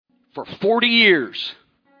For 40 years.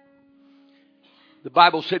 The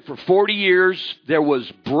Bible said for 40 years there was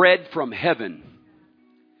bread from heaven.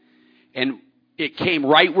 And it came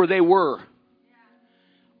right where they were.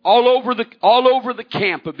 All over the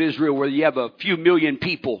camp of Israel where you have a few million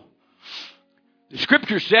people. The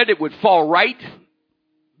scripture said it would fall right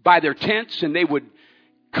by their tents, and they would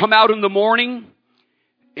come out in the morning,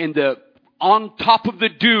 and on top of the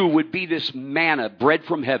dew would be this manna, bread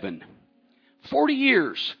from heaven. 40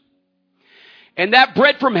 years. And that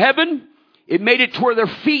bread from heaven, it made it to where their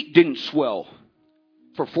feet didn't swell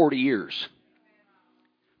for 40 years.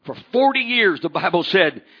 For 40 years, the Bible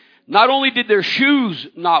said, not only did their shoes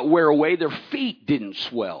not wear away, their feet didn't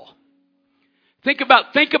swell. Think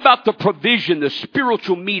about the provision, the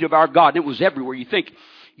spiritual meat of our God. It was everywhere. You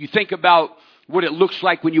think about what it looks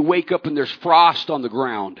like when you wake up and there's frost on the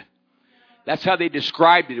ground. That's how they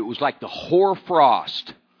described it. It was like the hoar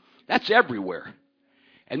frost. That's everywhere.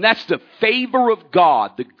 And that's the favor of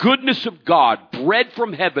God, the goodness of God, bread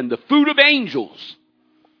from heaven, the food of angels.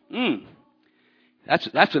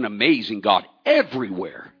 That's an amazing God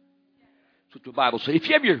everywhere. That's what the Bible says. If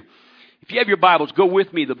you have your Bibles, go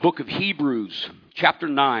with me, the book of Hebrews, chapter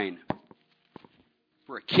 9,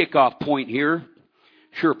 for a kickoff point here.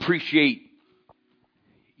 Sure appreciate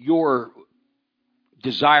your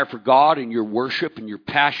desire for God and your worship and your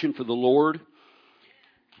passion for the Lord.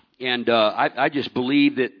 And I just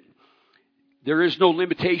believe that there is no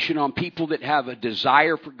limitation on people that have a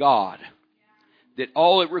desire for God. That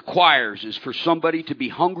all it requires is for somebody to be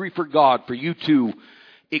hungry for God, for you to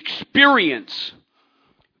experience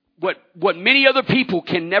what many other people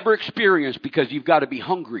can never experience, because you've got to be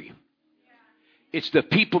hungry. It's the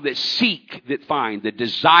people that seek that find the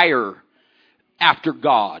desire after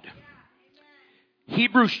God.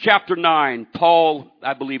 Hebrews chapter 9, Paul,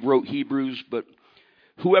 I believe, wrote Hebrews, but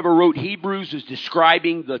whoever wrote Hebrews is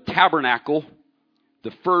describing the tabernacle,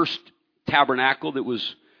 the first tabernacle that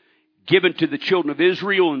was given to the children of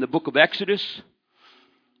Israel in the book of Exodus.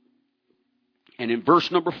 And in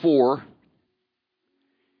verse number 4,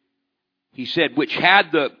 he said, he's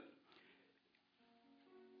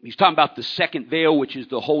talking about the second veil, which is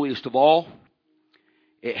the holiest of all.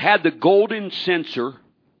 It had the golden censer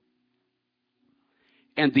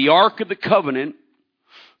and the ark of the covenant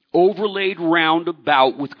overlaid round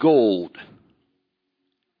about with gold,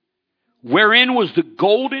 wherein was the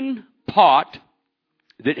golden pot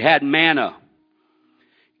that had manna,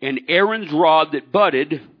 and Aaron's rod that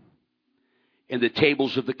budded, and the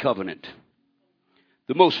tables of the covenant.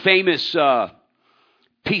 The most famous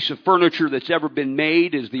piece of furniture that's ever been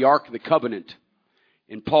made is the Ark of the Covenant.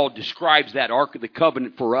 And Paul describes that Ark of the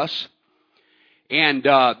Covenant for us. And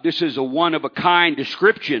this is a one-of-a-kind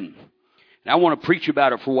description. And I want to preach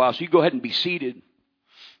about it for a while, so you go ahead and be seated.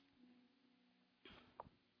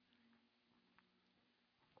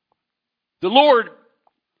 The Lord,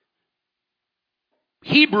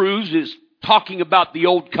 Hebrews is talking about the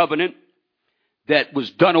old covenant that was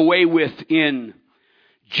done away with in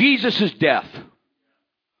Jesus' death.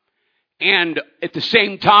 And at the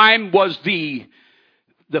same time was the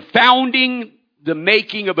founding, the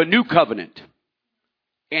making of a new covenant.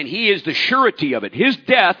 And he is the surety of it. His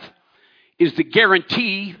death is the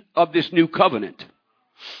guarantee of this new covenant.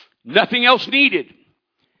 Nothing else needed.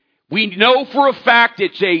 We know for a fact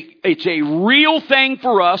it's a real thing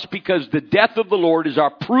for us, because the death of the Lord is our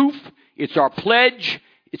proof, it's our pledge,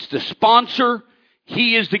 it's the sponsor.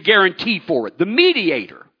 He is the guarantee for it, the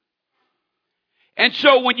mediator. And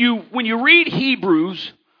so when you read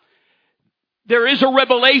Hebrews, there is a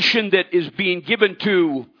revelation that is being given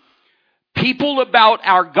to people about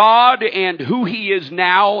our God and who He is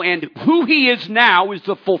now. And who He is now is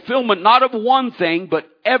the fulfillment not of one thing, but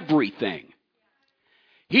everything.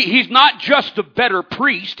 He's not just the better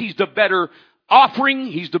priest. He's the better offering.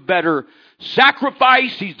 He's the better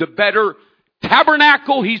sacrifice. He's the better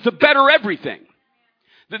tabernacle. He's the better everything.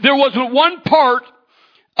 There wasn't one part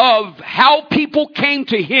of how people came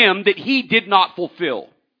to Him that He did not fulfill.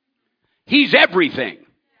 He's everything.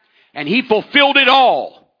 And He fulfilled it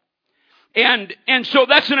all. And so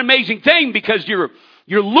that's an amazing thing, because you're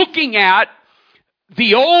looking at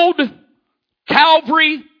the old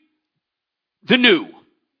Calvary, the new.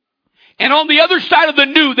 And on the other side of the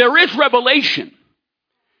new, there is revelation.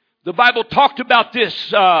 The Bible talked about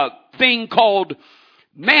this thing called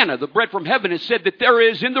manna, the bread from heaven. It said that there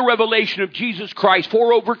is, in the revelation of Jesus Christ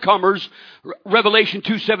for overcomers, Revelation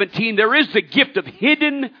 2:17, there is the gift of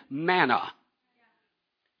hidden manna.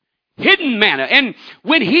 Hidden manna. And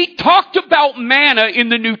when He talked about manna in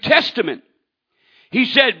the New Testament, He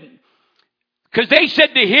said, because they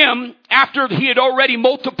said to Him, after He had already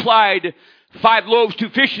multiplied 5 loaves, 2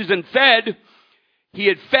 fishes, and fed. He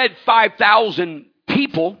had fed 5,000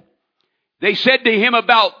 people. They said to him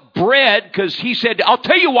about bread, because he said, I'll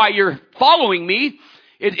tell you why you're following me.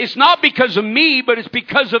 It's not because of me, but it's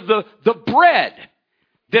because of the bread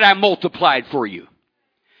that I multiplied for you.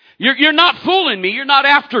 You're not fooling me. You're not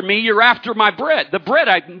after me. You're after my bread. The bread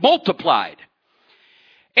I multiplied.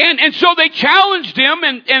 And so they challenged him,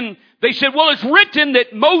 and they said, well, it's written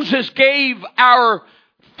that Moses gave our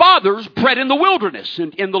fathers bread in the wilderness.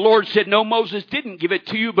 And the Lord said, no, Moses didn't give it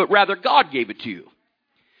to you, but rather God gave it to you.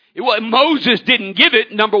 Moses didn't give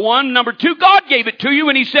it, number one. Number two, God gave it to you,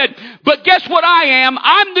 and he said, but guess what I am?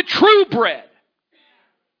 I'm the true bread.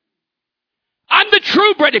 I'm the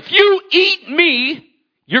true bread. If you eat me,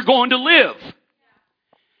 you're going to live.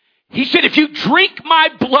 He said, if you drink my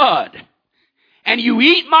blood and you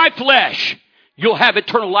eat my flesh, you'll have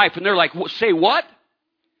eternal life. And they're like, say what?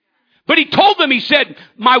 But he told them, he said,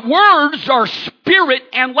 my words are spirit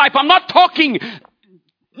and life. I'm not talking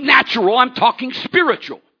natural, I'm talking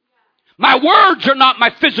spiritual. My words are not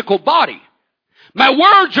my physical body. My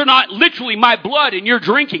words are not literally my blood and you're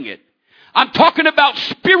drinking it. I'm talking about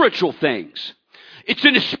spiritual things. It's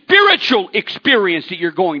a spiritual experience that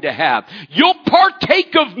you're going to have. You'll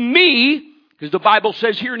partake of me, because the Bible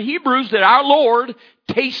says here in Hebrews that our Lord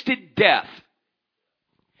tasted death.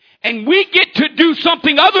 And we get to do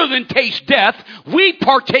something other than taste death. We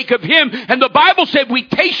partake of Him. And the Bible said we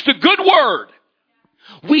taste the good word.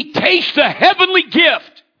 We taste the heavenly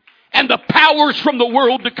gift and the powers from the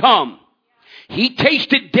world to come. He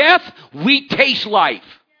tasted death. We taste life.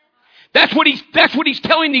 That's what he's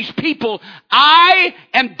telling these people. I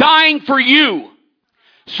am dying for you,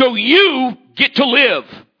 so you get to live.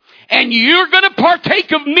 And you're going to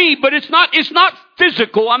partake of me, but it's not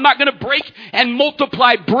physical. I'm not going to break and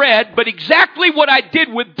multiply bread, but exactly what I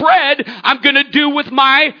did with bread, I'm going to do with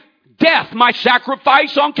my death, my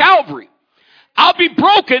sacrifice on Calvary. I'll be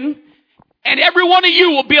broken, and every one of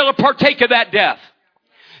you will be able to partake of that death.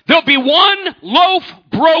 There'll be one loaf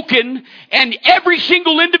broken, and every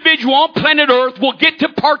single individual on planet Earth will get to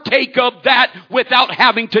partake of that without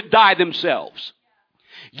having to die themselves.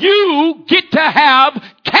 You get to have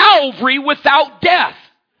Calvary without death.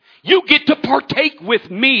 You get to partake with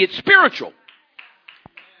me. It's spiritual.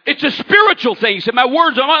 It's a spiritual thing. You say, my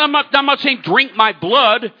words, I'm not saying drink my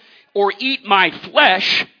blood or eat my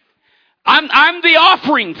flesh. I'm the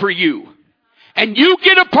offering for you. And you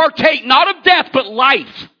get to partake not of death, but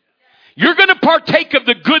life. You're going to partake of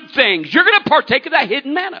the good things. You're going to partake of that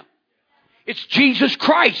hidden manna. It's Jesus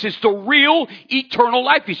Christ. It's the real eternal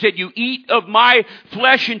life. He said, you eat of my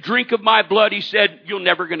flesh and drink of my blood. He said, you're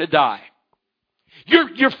never going to die.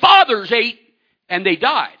 Your fathers ate and they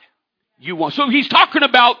died. You won't. So he's talking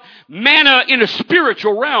about manna in a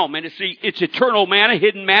spiritual realm, and it's eternal manna,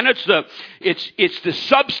 hidden manna. It's the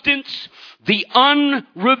substance, the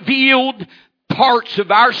unrevealed parts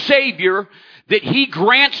of our Savior that He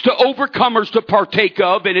grants to overcomers to partake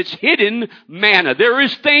of, and it's hidden manna. There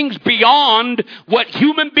is things beyond what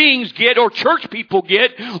human beings get, or church people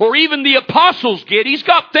get, or even the apostles get. He's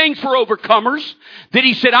got things for overcomers that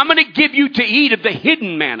He said, I'm going to give you to eat of the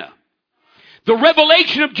hidden manna. The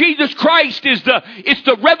revelation of Jesus Christ is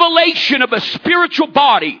the revelation of a spiritual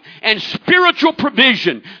body and spiritual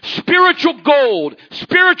provision, spiritual gold,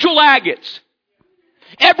 spiritual agates.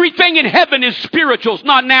 Everything in heaven is spiritual. It's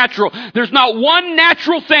not natural. There's not one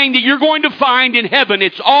natural thing that you're going to find in heaven.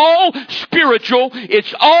 It's all spiritual.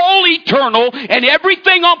 It's all eternal. And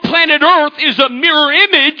everything on planet Earth is a mirror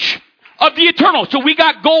image of the eternal. So we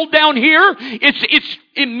got gold down here.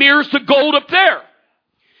 It mirrors the gold up there.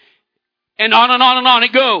 And on and on and on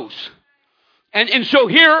it goes. And so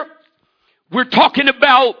here we're talking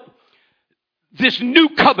about this new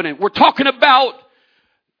covenant. We're talking about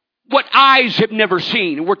what eyes have never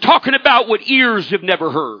seen. We're talking about what ears have never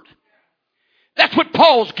heard. That's what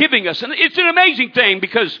Paul's giving us. And it's an amazing thing,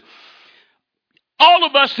 because all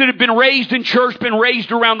of us that have been raised in church, been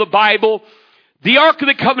raised around the Bible, the Ark of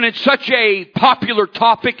the Covenant is such a popular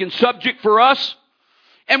topic and subject for us.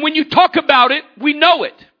 And when you talk about it, we know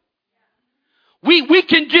it. We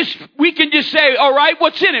can just say, all right,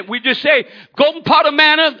 what's in it? We just say, golden pot of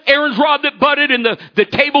manna, Aaron's rod that budded, and the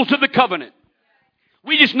tables of the covenant.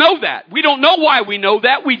 We just know that. We don't know why we know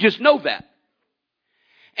that. We just know that.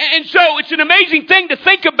 And so it's an amazing thing to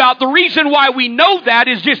think about. The reason why we know that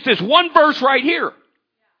is just this one verse right here.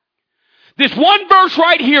 This one verse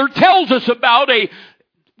right here tells us about a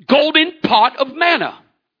golden pot of manna.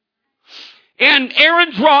 And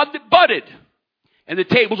Aaron's rod that budded. And the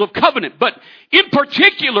tables of covenant. But in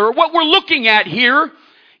particular, what we're looking at here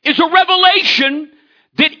is a revelation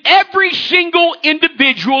that every single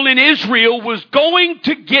individual in Israel was going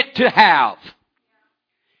to get to have.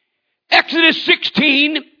 Exodus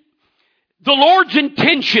 16, the Lord's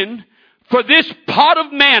intention for this pot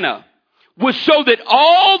of manna was so that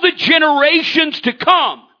all the generations to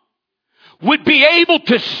come would be able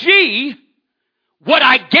to see what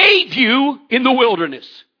I gave you in the wilderness.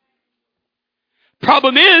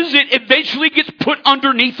 Problem is, it eventually gets put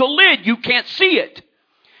underneath a lid. You can't see it.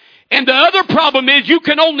 And the other problem is you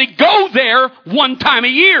can only go there one time a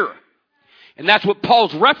year. And that's what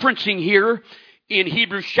Paul's referencing here in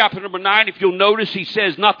Hebrews chapter number 9. If you'll notice, he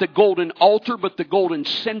says not the golden altar, but the golden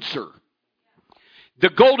censer. The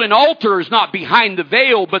golden altar is not behind the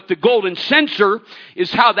veil, but the golden censer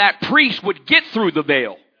is how that priest would get through the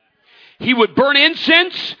veil. He would burn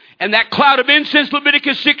incense, and that cloud of incense,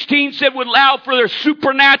 Leviticus 16 said, would allow for their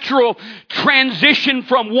supernatural transition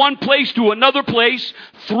from one place to another place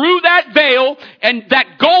through that veil, and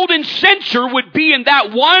that golden censer would be in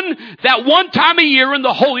that one time a year in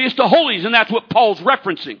the holiest of holies, and that's what Paul's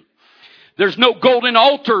referencing. There's no golden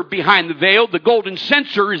altar behind the veil. The golden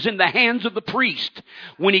censer is in the hands of the priest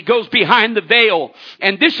when he goes behind the veil.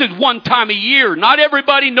 And this is one time a year. Not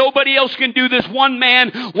everybody, nobody else can do this. One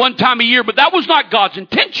man, one time a year. But that was not God's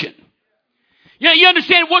intention. You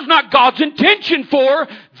understand, it was not God's intention for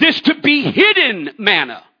this to be hidden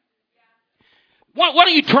manna. Why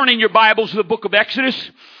don't you turn in your Bibles to the book of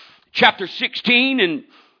Exodus, chapter 16, and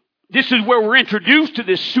this is where we're introduced to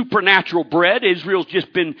this supernatural bread. Israel's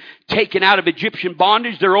just been taken out of Egyptian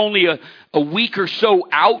bondage. They're only a week or so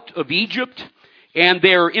out of Egypt, and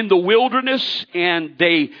they're in the wilderness, and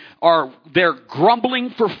they're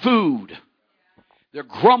grumbling for food. They're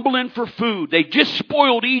grumbling for food. They just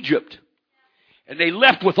spoiled Egypt, and they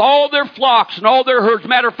left with all their flocks and all their herds.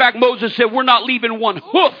 Matter of fact, Moses said, we're not leaving one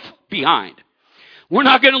hoof behind. We're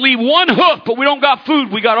not going to leave one hoof, but we don't got food.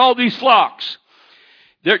 We got all these flocks.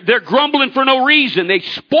 They're grumbling for no reason. They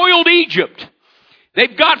spoiled Egypt.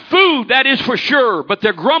 They've got food, that is for sure, but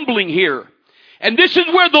they're grumbling here. And this is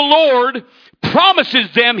where the Lord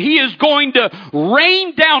promises them He is going to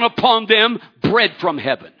rain down upon them bread from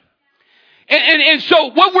heaven. And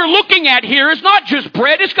so what we're looking at here is not just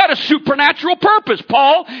bread, it's got a supernatural purpose.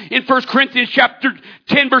 Paul, in 1 Corinthians chapter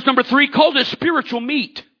 10, verse number 3, calls it spiritual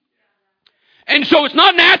meat. And so it's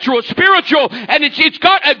not natural, it's spiritual, and it's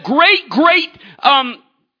got a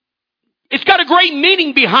it's got a great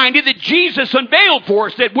meaning behind it that Jesus unveiled for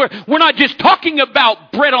us, that we're not just talking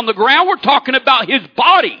about bread on the ground, we're talking about His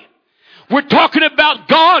body. We're talking about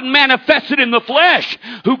God manifested in the flesh,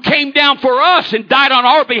 who came down for us and died on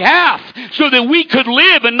our behalf so that we could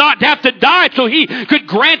live and not have to die, so He could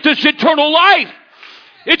grant us eternal life.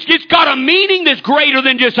 It's got a meaning that's greater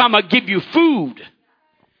than just, I'm going to give you food.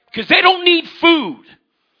 Because they don't need food.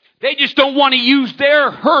 They just don't want to use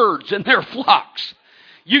their herds and their flocks.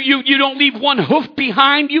 You don't leave one hoof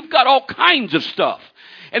behind. You've got all kinds of stuff.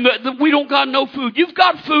 And we don't got no food. You've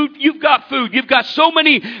got food. You've got food. You've got so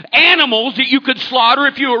many animals that you could slaughter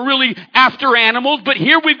if you were really after animals. But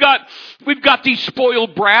here we've got these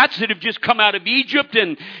spoiled brats that have just come out of Egypt,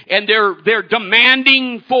 and they're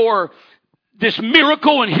demanding for this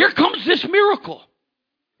miracle. And here comes this miracle.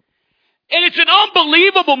 And it's an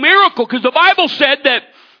unbelievable miracle, because the Bible said that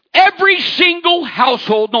every single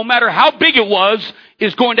household, no matter how big it was,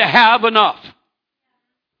 is going to have enough.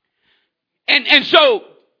 And so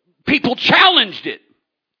people challenged it.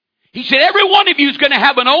 He said, every one of you is going to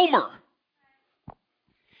have an omer.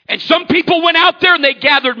 And some people went out there and they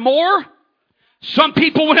gathered more. Some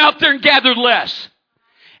people went out there and gathered less.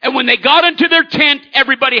 And when they got into their tent,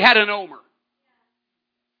 everybody had an omer.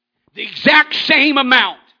 The exact same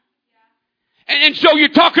amount. And so you're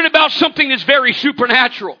talking about something that's very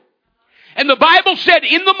supernatural. And the Bible said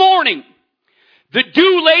in the morning, the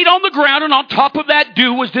dew laid on the ground, and on top of that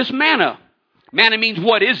dew was this manna. Manna means,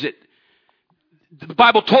 what is it? The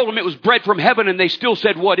Bible told them it was bread from heaven, and they still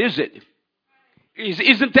said, what is it?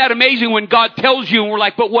 Isn't that amazing when God tells you, and we're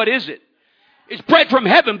like, but what is it? It's bread from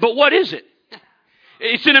heaven, but what is it?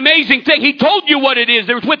 It's an amazing thing. He told you what it is.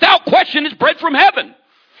 There was, without question, it's bread from heaven.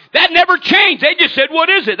 That never changed. They just said, what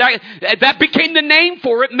is it? That became the name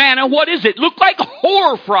for it, manna. What is it? Looked like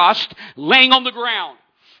hoarfrost laying on the ground.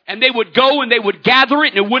 And they would go and they would gather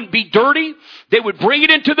it, and it wouldn't be dirty. They would bring it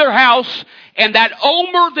into their house, and that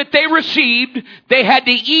omer that they received, they had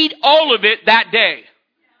to eat all of it that day.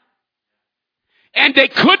 And they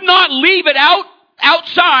could not leave it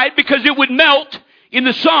outside because it would melt in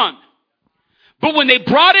the sun. But when they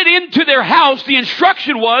brought it into their house, the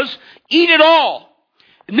instruction was, eat it all.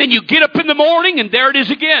 And then you get up in the morning, and there it is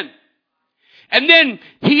again. And then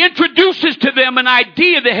he introduces to them an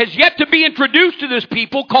idea that has yet to be introduced to this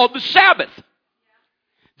people called the Sabbath.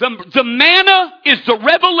 The manna is the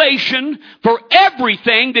revelation for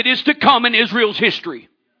everything that is to come in Israel's history.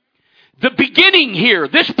 The beginning here,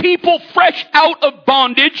 this people fresh out of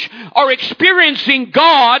bondage are experiencing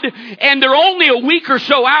God, and they're only a week or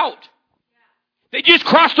so out. They just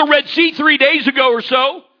crossed the Red Sea 3 days ago or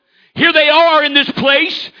so. Here they are in this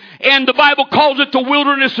place, and the Bible calls it the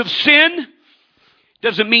wilderness of sin.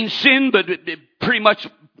 Doesn't mean sin, but it pretty much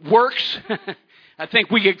works. I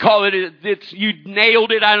think we could call it, you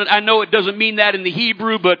nailed it. I know it doesn't mean that in the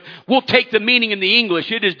Hebrew, but we'll take the meaning in the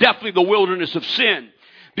English. It is definitely the wilderness of sin.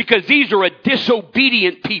 Because these are a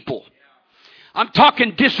disobedient people. I'm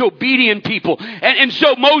talking disobedient people. And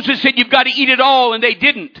so Moses said, you've got to eat it all, and they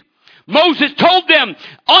didn't. Moses told them,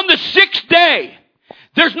 on the 6th day,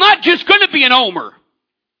 there's not just going to be an omer,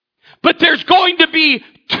 but there's going to be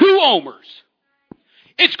 2 omers.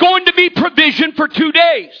 It's going to be provision for 2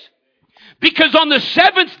 days. Because on the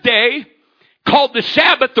 7th day, called the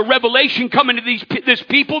Sabbath, the revelation coming to this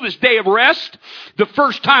people, this day of rest, the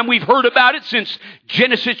first time we've heard about it since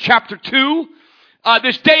Genesis chapter 2,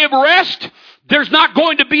 this day of rest, there's not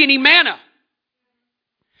going to be any manna.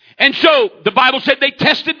 And so the Bible said they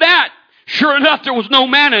tested that. Sure enough, there was no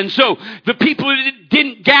manna. And so the people that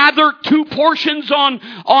didn't gather 2 portions on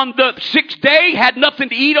the 6th day had nothing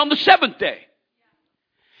to eat on the 7th day.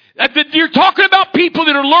 You're talking about people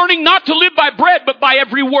that are learning not to live by bread, but by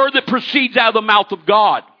every word that proceeds out of the mouth of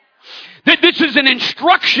God. That this is an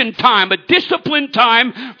instruction time, a discipline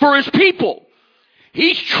time for His people.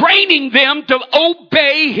 He's training them to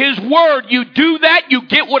obey His word. You do that, you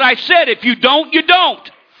get what I said. If you don't, you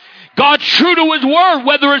don't. God's true to His word,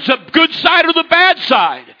 whether it's a good side or the bad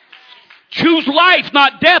side. Choose life,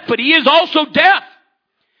 not death, but He is also death.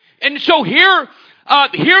 And so here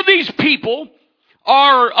these people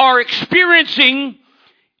are experiencing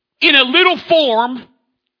in a little form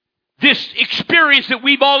this experience that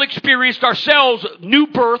we've all experienced ourselves, new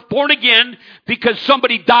birth, born again, because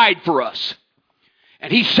somebody died for us.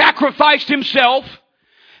 And He sacrificed Himself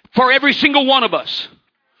for every single one of us.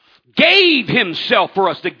 Gave Himself for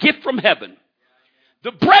us, the gift from heaven.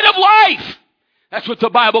 The bread of life. That's what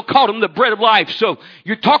the Bible called Him, the bread of life. So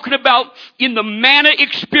you're talking about in the manna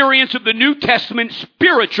experience of the New Testament,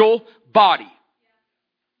 spiritual body.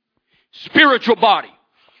 Spiritual body.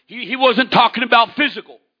 He wasn't talking about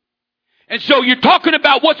physical. And so you're talking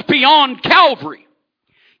about what's beyond Calvary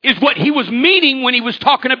is what He was meaning when He was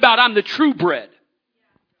talking about I'm the true bread.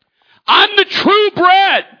 I'm the true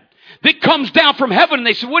bread that comes down from heaven. And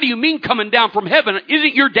they said, what do you mean coming down from heaven?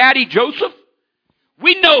 Isn't your daddy Joseph?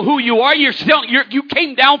 We know who you are. You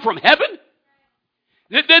came down from heaven?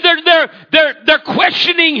 They're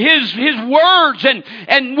questioning his words,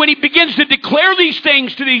 and when He begins to declare these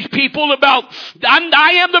things to these people about,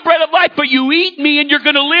 I am the bread of life, but you eat me and you're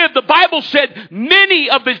going to live. The Bible said many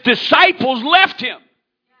of His disciples left Him.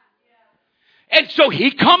 And so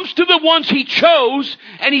He comes to the ones He chose,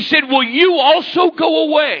 and He said, will you also go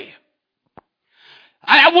away?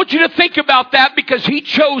 I want you to think about that because He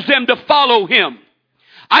chose them to follow Him.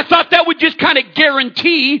 I thought that would just kind of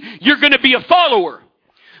guarantee you're going to be a follower.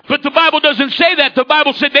 But the Bible doesn't say that. The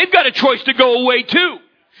Bible said they've got a choice to go away too.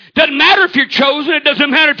 Doesn't matter if you're chosen. It doesn't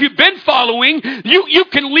matter if you've been following. You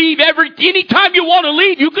can leave anytime you want to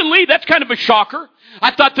leave. You can leave. That's kind of a shocker.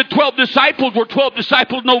 I thought the 12 disciples were 12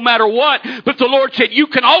 disciples no matter what. But the Lord said, you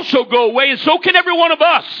can also go away, and so can every one of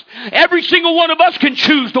us. Every single one of us can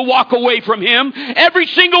choose to walk away from Him. Every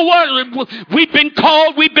single one. We've been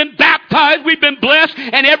called, we've been baptized, we've been blessed,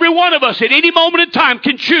 and every one of us at any moment in time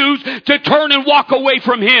can choose to turn and walk away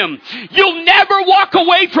from Him. You'll never walk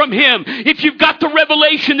away from Him if you've got the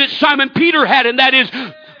revelation that Simon Peter had, and that is,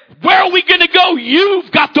 where are we going to go?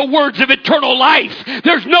 You've got the words of eternal life.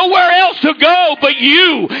 There's nowhere else to go but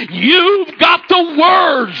you. You've got the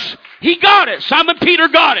words. He got it. Simon Peter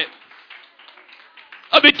got it.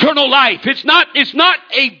 Of eternal life. It's not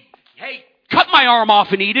a, hey, cut my arm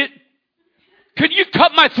off and eat it. Could you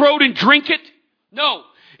cut my throat and drink it? No.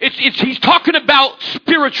 He's talking about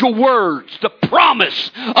spiritual words, the promise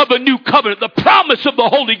of a new covenant, the promise of the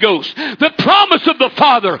Holy Ghost, the promise of the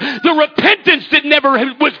Father, the repentance that never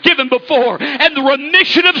was given before, and the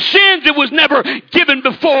remission of sins that was never given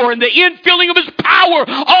before, and the infilling of His power,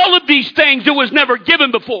 all of these things that was never given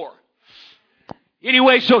before.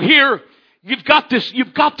 Anyway, so here, you've got this,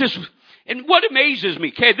 and what amazes me,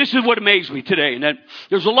 okay, this is what amazed me today, and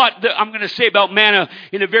there's a lot that I'm going to say about manna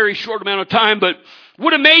in a very short amount of time, but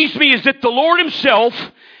what amazed me is that the Lord Himself,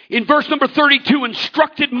 in verse number 32,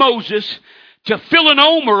 instructed Moses to fill an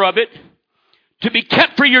omer of it, to be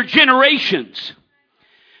kept for your generations,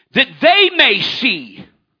 that they may see.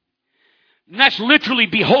 And that's literally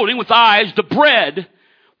beholding with eyes the bread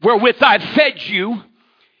wherewith I fed you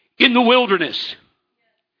in the wilderness.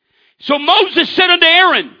 So Moses said unto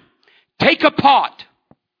Aaron, take a pot,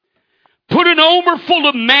 put an omer full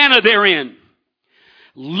of manna therein,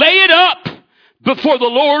 lay it up before the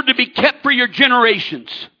Lord to be kept for your generations.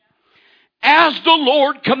 As the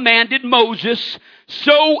Lord commanded Moses,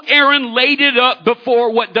 so Aaron laid it up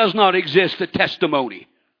before what does not exist, the testimony.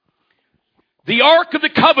 The Ark of the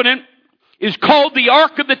Covenant is called the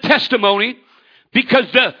Ark of the Testimony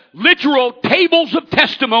because the literal tables of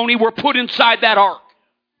testimony were put inside that ark.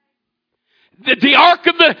 The Ark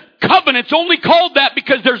of the Covenant's only called that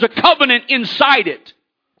because there's a covenant inside it.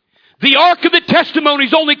 The Ark of the Testimony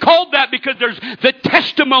is only called that because there's the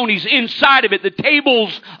testimonies inside of it, the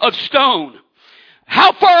tables of stone.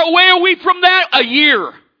 How far away are we from that? A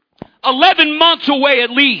year. 11 months away at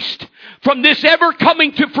least from this ever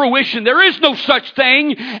coming to fruition. There is no such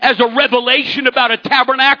thing as a revelation about a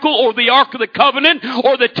tabernacle or the Ark of the Covenant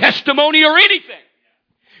or the testimony or anything.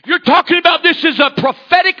 You're talking about this is a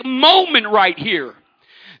prophetic moment right here.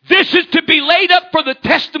 This is to be laid up for the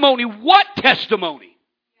testimony. What testimony?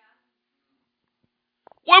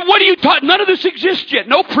 Well, what are you talking? None of this exists yet.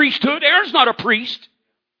 No priesthood. Aaron's not a priest.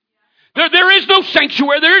 There is no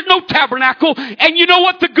sanctuary. There is no tabernacle. And you know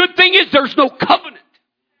what the good thing is? There's no covenant.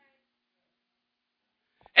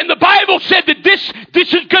 And the Bible said that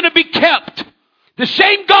this is going to be kept. The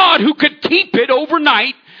same God who could keep it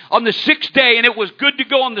overnight on the 6th day, and it was good to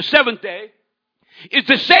go on the 7th day, is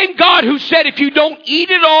the same God who said if you don't eat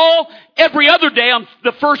it all every other day on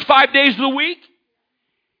the first 5 days of the week,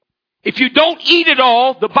 if you don't eat it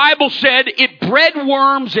all, the Bible said it bred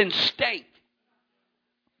worms and stank.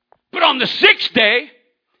 But on the 6th day,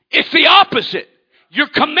 it's the opposite. You're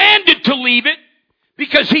commanded to leave it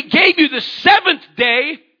because He gave you the 7th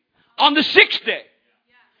day on the 6th day.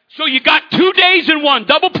 So you got 2 days in one,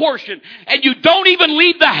 double portion. And you don't even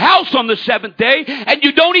leave the house on the 7th day. And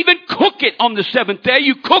you don't even cook it on the 7th day.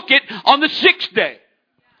 You cook it on the 6th day.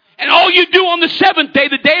 And all you do on the 7th day,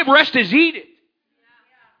 the day of rest, is eat it.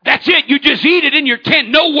 That's it. You just eat it in your tent.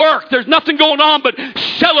 No work. There's nothing going on but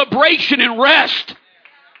celebration and rest.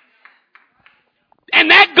 And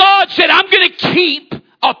that God said, I'm going to keep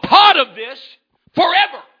a pot of this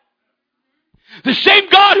forever. The same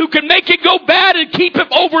God who can make it go bad and keep it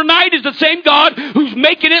overnight is the same God who's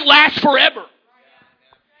making it last forever.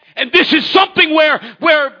 And this is something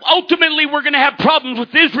where ultimately we're going to have problems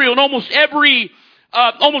with Israel. And almost every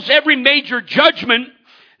major judgment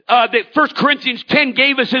that 1 Corinthians 10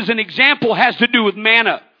 gave us as an example has to do with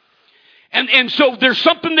manna. And so there's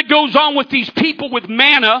something that goes on with these people with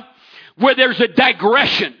manna where there's a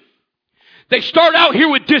digression. They start out here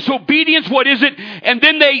with disobedience, what is it? And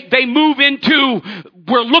then they move into,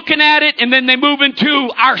 we're looking at it, and then they move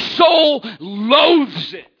into, our soul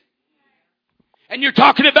loathes it. And you're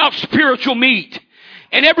talking about spiritual meat.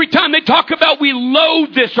 And every time they talk about we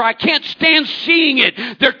loathe this or I can't stand seeing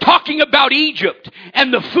it, they're talking about Egypt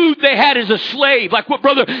and the food they had as a slave. Like what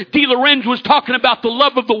Brother D. Lorenz was talking about, the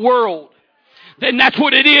love of the world. Then that's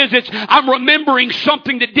what it is. I'm remembering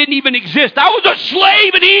something that didn't even exist. I was a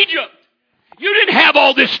slave in Egypt. You didn't have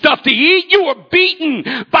all this stuff to eat. You were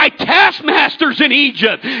beaten by taskmasters in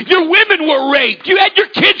Egypt. Your women were raped. You had your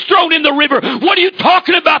kids thrown in the river. What are you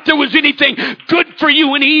talking about? There was anything good for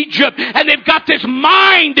you in Egypt. And they've got this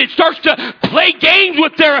mind that starts to play games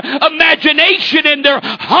with their imagination and their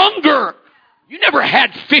hunger. You never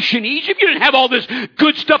had fish in Egypt. You didn't have all this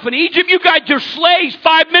good stuff in Egypt. You got your slaves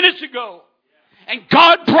 5 minutes ago. And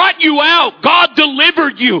God brought you out. God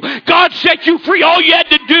delivered you. God set you free. All you had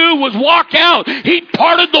to do was walk out. He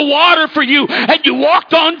parted the water for you and you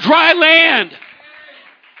walked on dry land.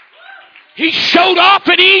 He showed off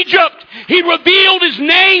in Egypt. He revealed His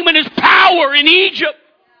name and His power in Egypt.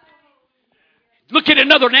 Look at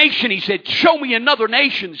another nation. He said, show me another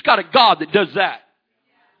nation that's got a God that does that.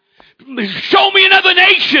 Show me another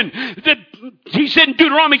nation. He said in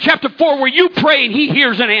Deuteronomy chapter 4 where you pray and He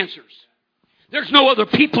hears and answers. There's no other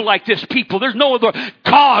people like this people. There's no other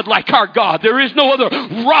God like our God. There is no other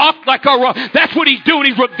rock like our rock. That's what He's doing.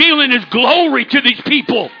 He's revealing His glory to these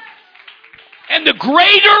people. And the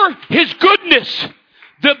greater His goodness,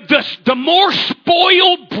 the more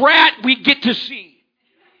spoiled brat we get to see.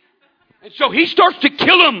 And so He starts to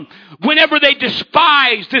kill them whenever they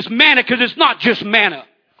despise this manna, because it's not just manna.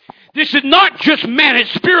 This is not just man,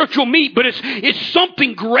 it's spiritual meat, but it's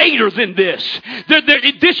something greater than this.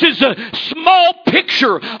 This is a small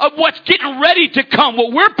picture of what's getting ready to come,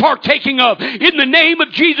 what we're partaking of in the name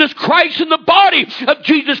of Jesus Christ, in the body of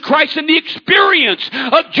Jesus Christ, in the experience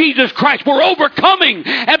of Jesus Christ. We're overcoming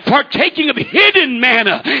and partaking of hidden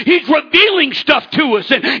manna. He's revealing stuff to us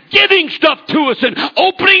and giving stuff to us and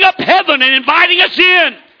opening up heaven and inviting us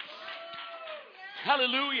in.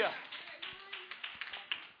 Hallelujah.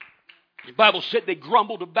 The Bible said they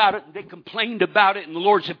grumbled about it and they complained about it, and the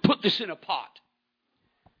Lord said, put this in a pot.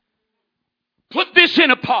 Put this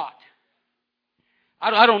in a pot.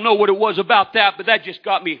 I don't know what it was about that, but that just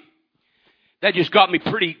got me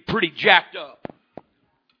pretty jacked up.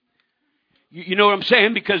 You know what I'm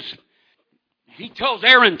saying? Because he tells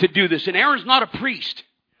Aaron to do this, and Aaron's not a priest.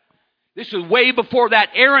 This is way before that.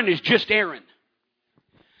 Aaron is just Aaron.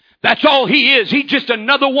 That's all he is. He's just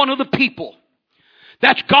another one of the people.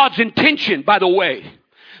 That's God's intention, by the way.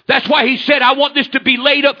 That's why he said, I want this to be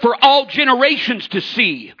laid up for all generations to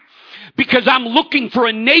see. Because I'm looking for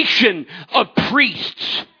a nation of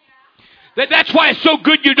priests. That's why it's so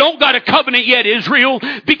good you don't got a covenant yet, Israel.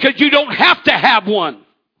 Because you don't have to have one.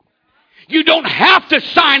 You don't have to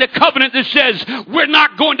sign a covenant that says we're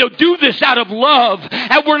not going to do this out of love,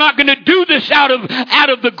 and we're not going to do this out of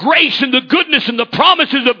the grace and the goodness and the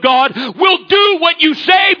promises of God. We'll do what you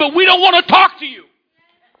say, but we don't want to talk to you.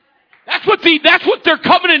 That's what their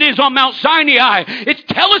covenant is on Mount Sinai. It's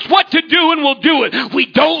tell us what to do and we'll do it. We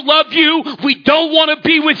don't love you. We don't want to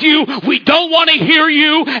be with you. We don't want to hear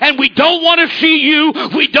you, and we don't want to see you.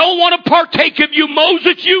 We don't want to partake of you.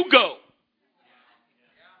 Moses, you go.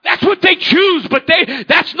 That's what they choose, but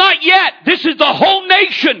that's not yet. This is the whole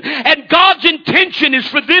nation, and God's intention is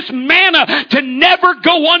for this manna to never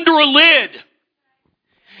go under a lid.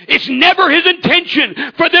 It's never his intention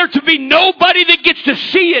for there to be nobody that gets to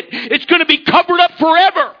see it. It's going to be covered up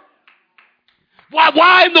forever.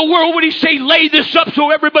 Why in the world would he say lay this up so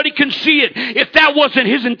everybody can see it if that wasn't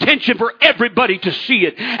his intention for everybody to see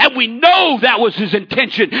it? And we know that was his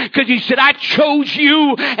intention because he said, I chose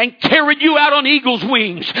you and carried you out on eagle's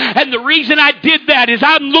wings. And the reason I did that is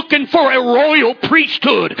I'm looking for a royal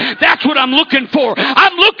priesthood. That's what I'm looking for.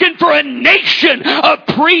 I'm looking for a nation of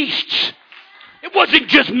priests. It wasn't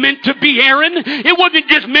just meant to be Aaron. It wasn't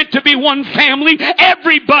just meant to be one family.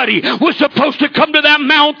 Everybody was supposed to come to that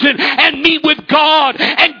mountain and meet with God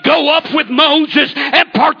and go up with Moses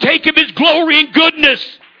and partake of his glory and goodness.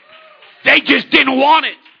 They just didn't want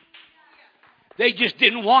it. They just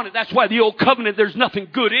didn't want it. That's why the old covenant, there's nothing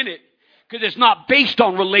good in it. Because it's not based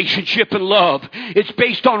on relationship and love. It's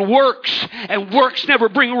based on works. And works never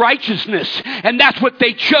bring righteousness. And that's what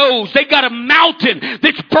they chose. They got a mountain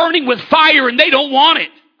that's burning with fire and they don't want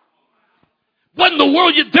it. What in the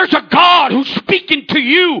world? There's a God who's speaking to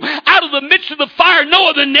you out of the midst of the fire. No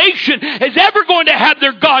other nation is ever going to have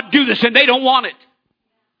their God do this, and they don't want it.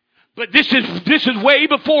 But this is way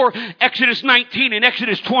before Exodus 19 and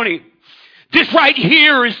Exodus 20. This right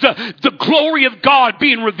here is the glory of God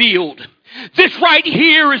being revealed. This right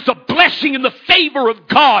here is the blessing and the favor of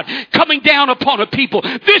God coming down upon a people.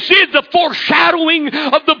 This is the foreshadowing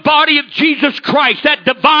of the body of Jesus Christ, that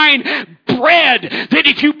divine bread that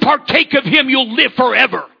if you partake of him, you'll live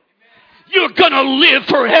forever. You're going to live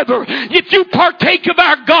forever. If you partake of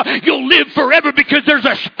our God, you'll live forever because there's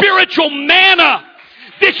a spiritual manna.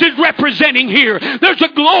 This is representing here. There's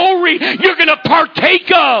a glory you're going to partake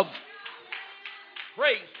of.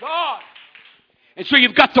 Praise God. And so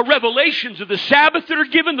you've got the revelations of the Sabbath that are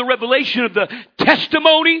given, the revelation of the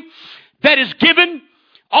testimony that is given.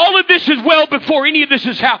 All of this is well before any of this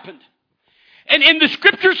has happened. And the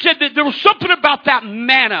scripture said that there was something about that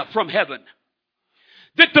manna from heaven.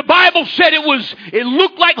 That the Bible said it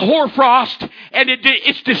looked like hoarfrost, and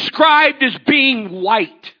it's described as being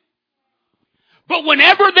white. But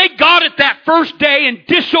whenever they got it that first day and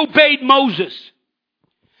disobeyed Moses,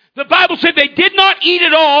 the Bible said they did not eat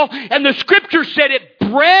it all, and the scripture said it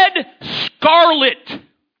bred scarlet.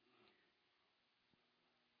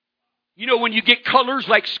 You know, when you get colors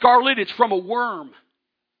like scarlet, it's from a worm.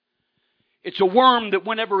 It's a worm that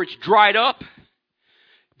whenever it's dried up,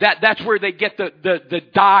 that's where they get the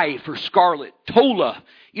dye for scarlet. Tola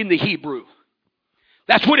in the Hebrew.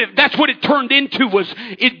 That's what it turned into, was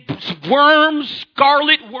worms,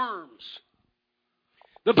 scarlet worms.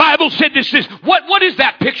 The Bible said this is, what is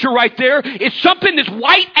that picture right there? It's something that's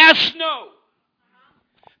white as snow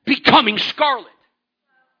becoming scarlet.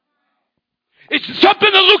 It's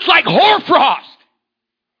something that looks like hoarfrost.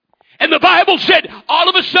 And the Bible said all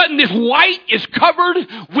of a sudden this white is covered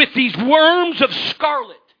with these worms of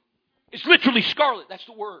scarlet. It's literally scarlet. That's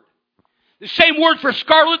the word. The same word for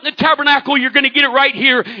scarlet in the tabernacle, you're going to get it right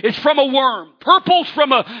here, is from a worm. Purple's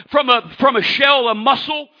from a shell, a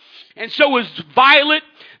mussel. And so is violet.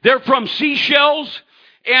 They're from seashells.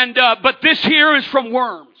 But this here is from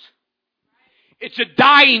worms. It's a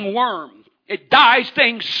dying worm. It dyes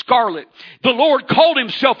things scarlet. The Lord called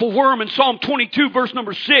himself a worm in Psalm 22 verse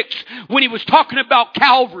number 6 when he was talking about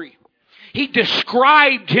Calvary. He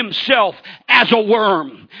described himself as a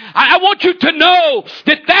worm. I want you to know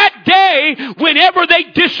that day, whenever they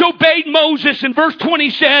disobeyed Moses, in verse 20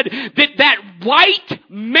 said that white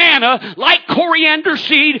manna, like coriander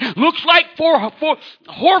seed, looks like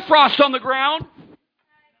hoarfrost on the ground.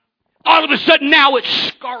 All of a sudden now it's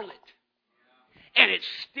scarlet. And it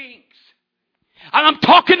stinks. And I'm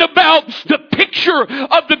talking about the picture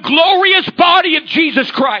of the glorious body of Jesus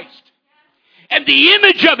Christ. And the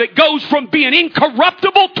image of it goes from being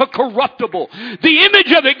incorruptible to corruptible. The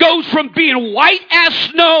image of it goes from being white as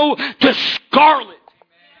snow to scarlet.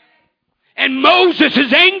 And Moses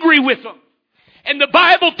is angry with them. And the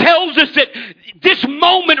Bible tells us that this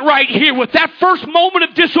moment right here, with that first moment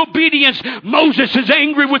of disobedience, Moses is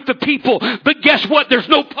angry with the people. But guess what? There's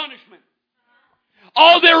no punishment.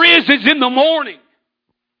 All there is in the morning.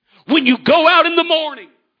 When you go out in the morning,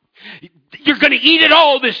 you're going to eat it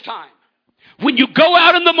all this time. When you go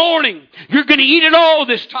out in the morning, you're going to eat it all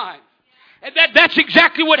this time. And that's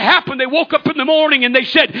exactly what happened. They woke up in the morning and they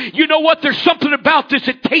said, you know what? There's something about this.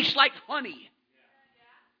 It tastes like honey.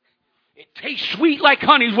 It tastes sweet like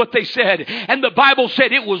honey is what they said. And the Bible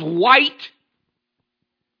said it was white.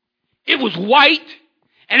 It was white.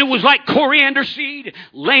 And it was like coriander seed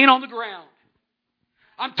laying on the ground.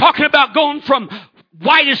 I'm talking about going from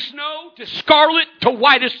white as snow to scarlet to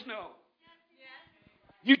white as snow.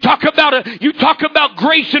 You talk about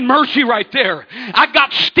grace and mercy right there. I've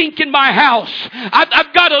got stink in my house.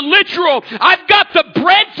 I've got the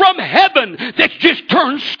bread from heaven that's just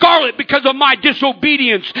turned scarlet because of my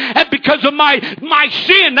disobedience and because of my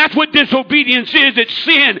sin. That's what disobedience is. It's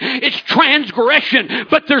sin. It's transgression.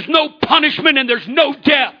 But there's no punishment and there's no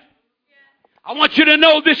death. I want you to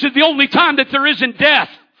know this is the only time that there isn't death.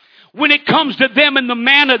 When it comes to them and the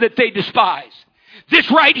manna that they despise. This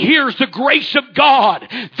right here is the grace of God.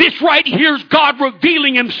 This right here is God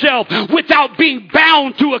revealing himself without being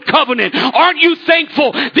bound to a covenant. Aren't you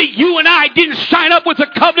thankful that you and I didn't sign up with a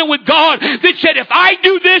covenant with God that said, if I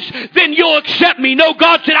do this, then you'll accept me? No,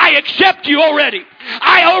 God said, I accept you already.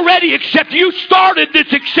 I already accept you. You started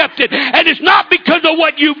this accepted. And it's not because of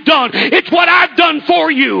what you've done. It's what I've done for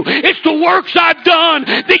you. It's the works I've done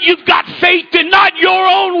that you've got faith in, not your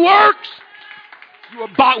own works. You were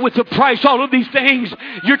bought with a price, all of these things.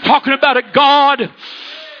 You're talking about a God.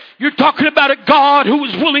 You're talking about a God who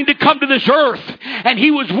was willing to come to this earth. And he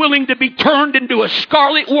was willing to be turned into a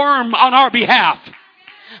scarlet worm on our behalf.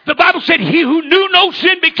 The Bible said he who knew no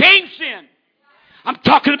sin became sin. I'm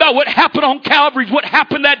talking about what happened on Calvary, what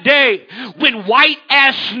happened that day when white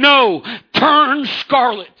as snow turned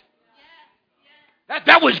scarlet.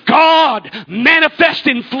 That was God manifest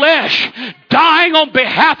in flesh, dying on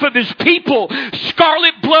behalf of his people,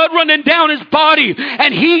 scarlet blood running down his body,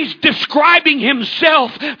 and he's describing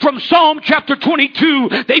himself from Psalm chapter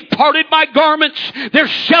 22. They parted my garments. They're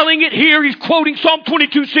selling it here. He's quoting Psalm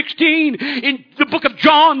 22:16 in the book of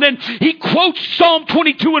John. Then he quotes Psalm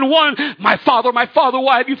 22:1. My Father,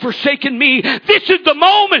 why have you forsaken me? This is the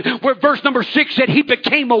moment where verse number 6 said he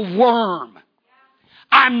became a worm.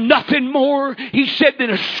 I'm nothing more, he said, than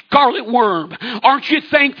a scarlet worm. Aren't you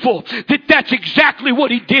thankful that that's exactly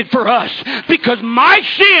what he did for us? Because my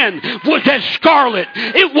sin was as scarlet.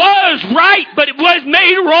 It was right, but it was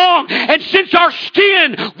made wrong. And since our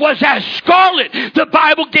sin was as scarlet, the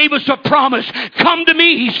Bible gave us a promise. Come to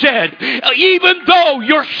me, he said. Even though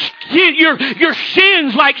your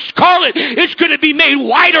sin's like scarlet, it's going to be made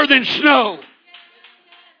whiter than snow.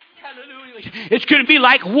 Hallelujah. It's going to be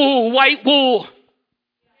like wool, white wool.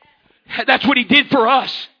 That's what he did for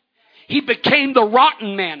us. He became the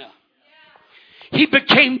rotten manna. He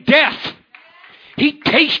became death. He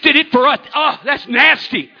tasted it for us. Oh, that's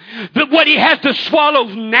nasty. What he has to swallow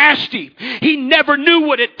is nasty. He never knew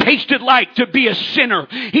what it tasted like to be a sinner.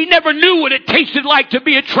 He never knew what it tasted like to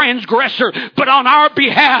be a transgressor. But on our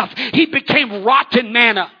behalf, he became rotten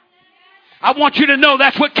manna. I want you to know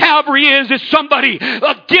that's what Calvary is. It's somebody,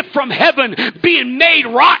 a gift from heaven being made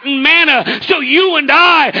rotten manna so you and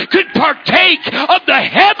I could partake of the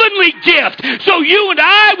heavenly gift. So you and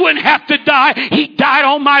I wouldn't have to die. He died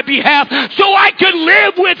on my behalf so I could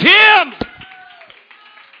live with him.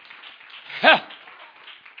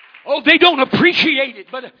 Oh, they don't appreciate it,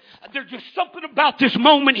 but there's just something about this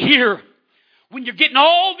moment here when you're getting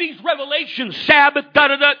all these revelations, Sabbath,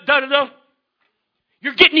 da-da-da, da-da-da.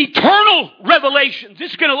 You're getting eternal revelations. This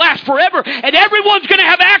is going to last forever, and everyone's going to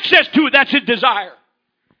have access to it. That's his desire.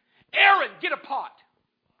 Aaron, get a pot.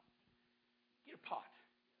 Get a pot.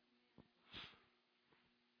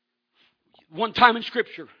 One time in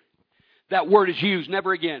Scripture, that word is used,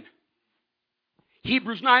 never again.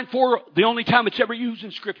 Hebrews 9:4, the only time it's ever used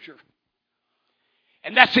in Scripture.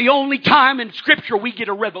 And that's the only time in Scripture we get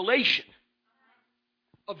a revelation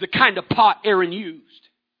of the kind of pot Aaron used.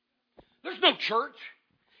 There's no church.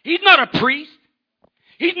 He's not a priest.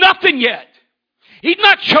 He's nothing yet. He's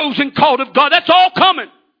not chosen, called of God. That's all coming.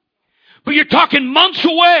 But you're talking months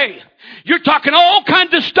away. You're talking all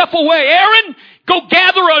kinds of stuff away. Aaron, go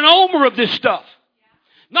gather an omer of this stuff.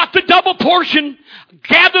 Not the double portion.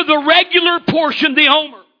 Gather the regular portion, the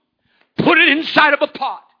omer. Put it inside of a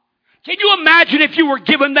pot. Can you imagine if you were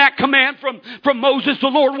given that command from Moses? The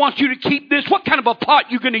Lord wants you to keep this. What kind of a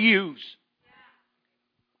pot you going to use?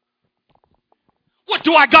 What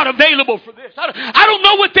do I got available for this? I don't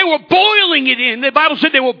know what they were boiling it in. The Bible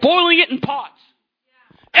said they were boiling it in pots.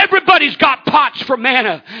 Everybody's got pots for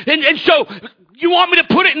manna. And so, you want me to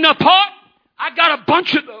put it in a pot? I got a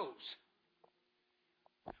bunch of those.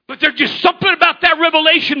 But there's just something about that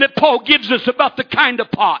revelation that Paul gives us about the kind of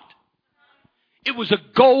pot. It was a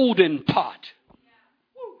golden pot.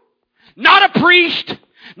 Not a priest.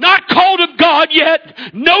 Not called of God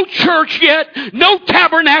yet. No church yet. No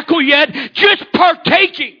tabernacle yet. Just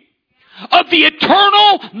partaking of the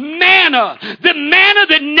eternal manna. The manna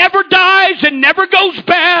that never dies and never goes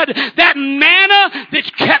bad. That manna that's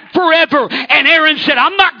kept forever. And Aaron said,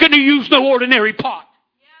 I'm not going to use no ordinary pot.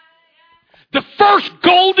 The first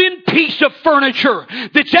golden piece of furniture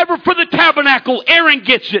that's ever for the tabernacle, Aaron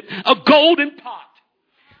gets it. A golden pot.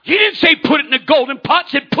 He didn't say put it in a golden pot.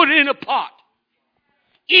 He said put it in a pot.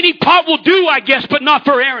 Any pot will do, I guess, but not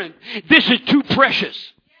for Aaron. This is too precious.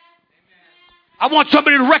 I want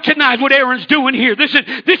somebody to recognize what Aaron's doing here. This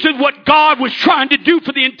is what God was trying to do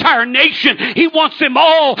for the entire nation. He wants them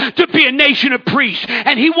all to be a nation of priests.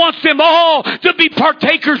 And He wants them all to be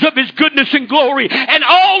partakers of His goodness and glory. And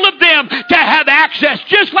all of them to have access,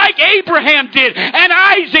 just like Abraham did, and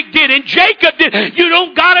Isaac did, and Jacob did. You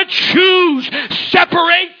don't gotta choose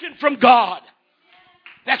separation from God.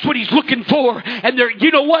 That's what He's looking for. And you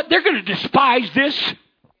know what? They're going to despise this.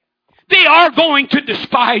 They are going to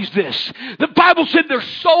despise this. The Bible said their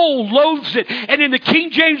soul loathes it. And in the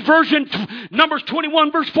King James Version, Numbers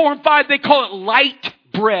 21, verse 4 and 5, they call it light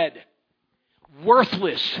bread.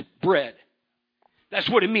 Worthless bread. That's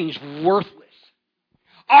what it means, worthless.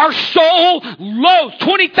 Our soul loathes.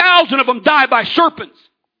 20,000 of them die by serpents.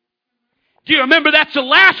 Do you remember that's the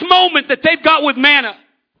last moment that they've got with manna?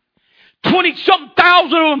 20-something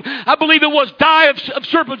thousand of them, I believe it was, die of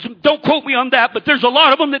serpents. Don't quote me on that, but there's a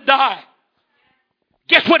lot of them that die.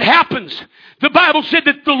 Guess what happens? The Bible said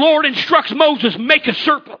that the Lord instructs Moses, make a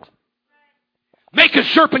serpent. Make a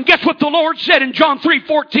serpent. Guess what the Lord said in John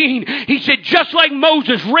 3:14? He said, just like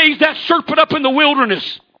Moses raised that serpent up in the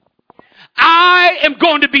wilderness, I am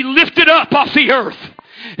going to be lifted up off the earth.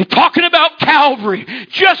 Talking about Calvary.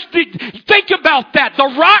 Just think about that. The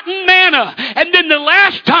rotten manna. And then the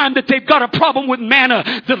last time that they've got a problem with manna,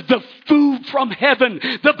 the food from heaven.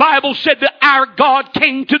 The Bible said that our God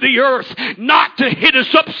came to the earth not to hit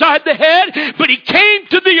us upside the head, but He came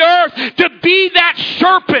to the earth to be that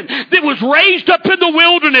serpent that was raised up in the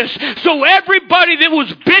wilderness. So everybody that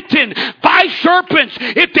was bitten by serpents,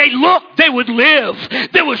 if they looked, they would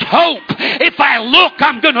live. There was hope. If I look,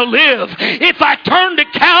 I'm going to live. If I turn to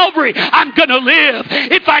Calvary, I'm going to live.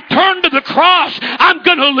 If I turn to the cross, I'm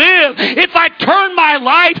going to live. If I turn my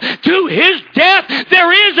life to His death,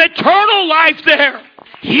 there is eternal life there.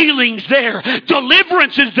 Healing's there.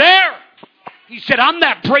 Deliverance is there. He said, I'm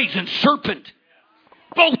that brazen serpent.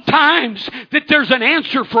 Both times that there's an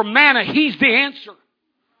answer for manna, He's the answer.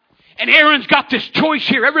 And Aaron's got this choice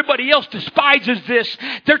here. Everybody else despises this.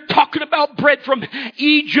 They're talking about bread from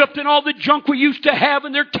Egypt and all the junk we used to have,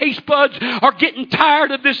 and their taste buds are getting tired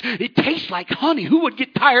of this. It tastes like honey. Who would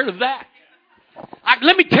get tired of that?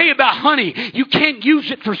 Let me tell you about honey. You can't use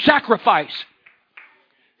it for sacrifice.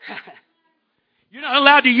 You're not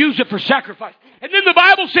allowed to use it for sacrifice. And then the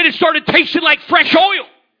Bible said it started tasting like fresh oil.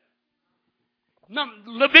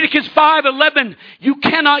 Leviticus 5:11, you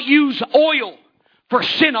cannot use oil for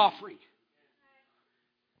sin offering.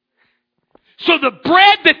 So the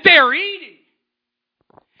bread that they're eating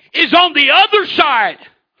is on the other side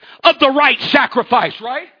of the right sacrifice,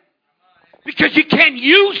 right? Because you can't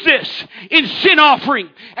use this in sin offering.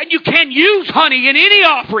 And you can't use honey in any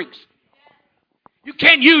offerings. You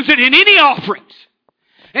can't use it in any offerings.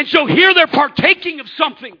 And so here they're partaking of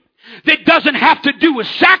something that doesn't have to do with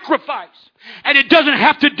sacrifice. And it doesn't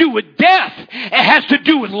have to do with death. It has to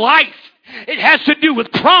do with life. It has to do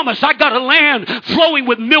with promise. I got a land flowing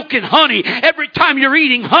with milk and honey. Every time you're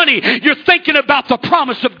eating honey, you're thinking about the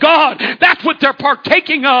promise of God. That's what they're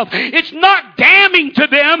partaking of. It's not damning to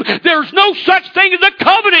them. There's no such thing as a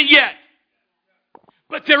covenant yet.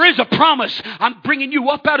 But there is a promise. I'm bringing you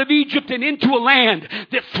up out of Egypt and into a land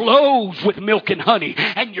that flows with milk and honey.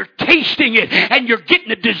 And you're tasting it. And you're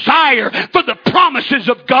getting a desire for the promises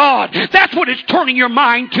of God. That's what it's turning your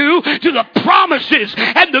mind to the promises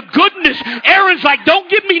and the goodness. Aaron's like, don't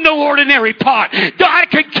give me no ordinary pot. I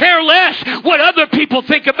could care less what other people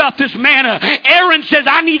think about this manna. Aaron says,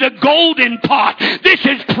 I need a golden pot. This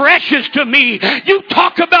is precious to me. You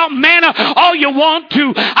talk about manna all you want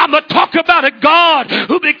to. I'm going to talk about a God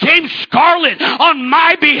who became scarlet on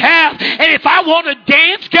my behalf. And if I want to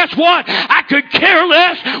dance, guess what? I could care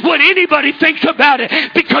less what anybody thinks about it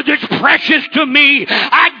because it's precious to me.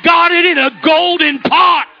 I got it in a golden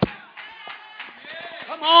pot.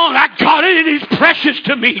 Come on, I got it. It is precious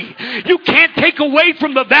to me. You can't take away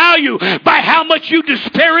from the value by how much you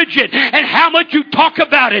disparage it and how much you talk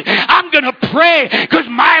about it. I'm going to pray because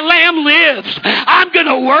my Lamb lives. I'm going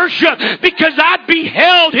to worship because I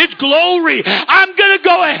beheld His glory. I'm going to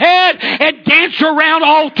go ahead and dance around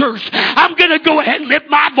altars. I'm going to go ahead and lift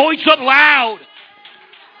my voice up loud.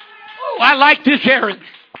 Oh, I like this Aaron.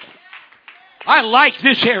 I like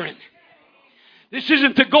this Aaron. This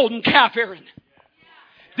isn't the golden calf Aaron.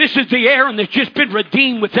 This is the Aaron that's just been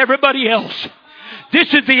redeemed with everybody else.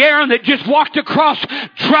 This is the Aaron that just walked across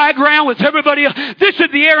dry ground with everybody else. This is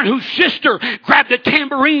the Aaron whose sister grabbed a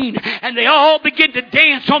tambourine and they all begin to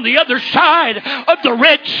dance on the other side of the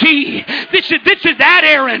Red Sea. This is that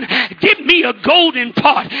Aaron. Give me a golden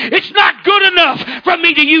pot. It's not good enough for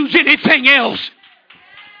me to use anything else.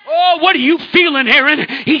 Oh, what are you feeling, Aaron?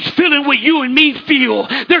 He's feeling what you and me feel.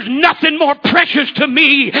 There's nothing more precious to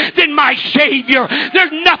me than my Savior.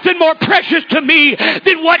 There's nothing more precious to me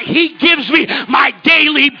than what He gives me, my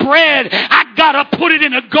daily bread. I gotta put it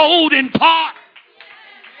in a golden pot.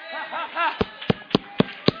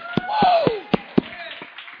 Whoa.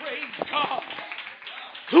 Praise God.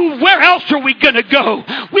 Where else are we going to go?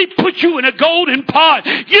 We put you in a golden pot.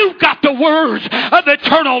 You've got the words of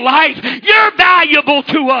eternal life. You're valuable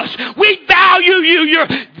to us. We value you. You're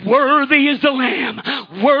worthy is the Lamb.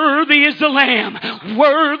 Worthy is the Lamb.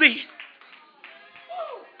 Worthy.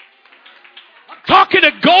 I'm talking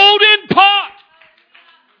a golden pot.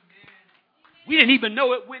 We didn't even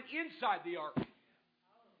know it went inside the ark.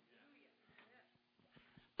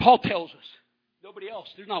 Paul tells us. Nobody else.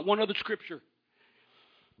 There's not one other scripture.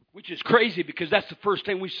 Which is crazy because that's the first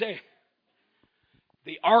thing we say.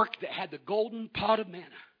 The ark that had the golden pot of manna.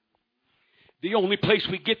 The only place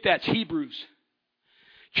we get that's Hebrews.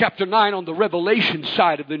 Chapter 9 on the revelation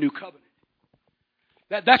side of the new covenant.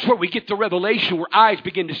 That's where we get the revelation where eyes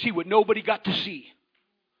begin to see what nobody got to see.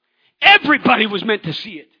 Everybody was meant to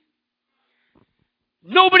see it.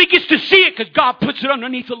 Nobody gets to see it because God puts it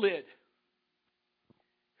underneath the lid.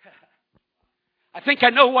 I think I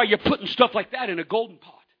know why you're putting stuff like that in a golden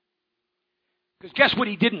pot. Because guess what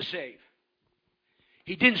He didn't save?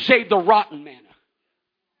 He didn't save the rotten manna.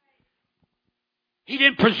 He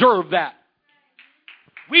didn't preserve that.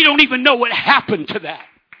 We don't even know what happened to that.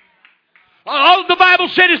 All the Bible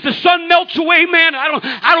said is the sun melts away, man.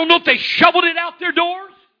 I don't know if they shoveled it out their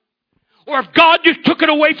doors or if God just took it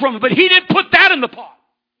away from them. But He didn't put that in the pot.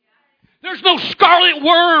 There's no scarlet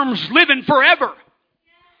worms living forever.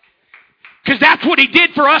 Because that's what He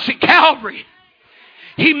did for us at Calvary.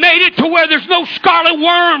 He made it to where there's no scarlet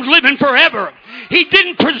worms living forever. He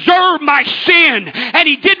didn't preserve my sin, and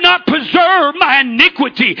He did not preserve my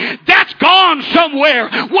iniquity. That's gone somewhere.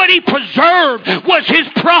 What He preserved was His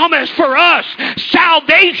promise for us,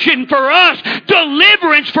 salvation for us,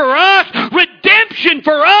 deliverance for us, redemption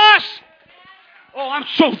for us. Oh, I'm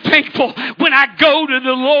so thankful when I go to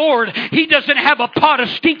the Lord. He doesn't have a pot of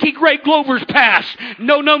stinky gray Glover's Pass.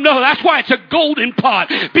 No. That's why it's a golden pot.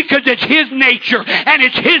 Because it's His nature, and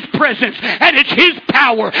it's His presence, and it's His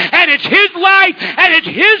power, and it's His life, and it's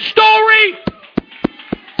His story.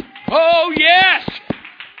 Oh, yes.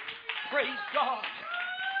 Praise God.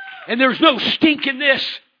 And there's no stink in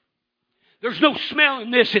this. There's no smell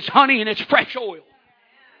in this. It's honey and it's fresh oil.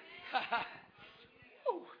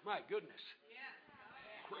 Oh, my goodness.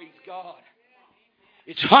 Praise God.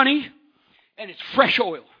 It's honey and it's fresh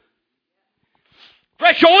oil.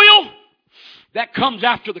 Fresh oil, that comes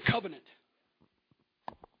after the covenant.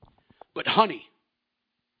 But honey,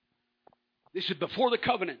 this is before the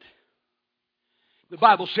covenant. The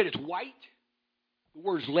Bible said it's white. The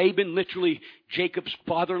word's Laban, literally Jacob's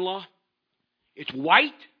father-in-law. It's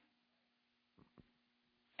white.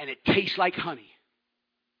 And it tastes like honey.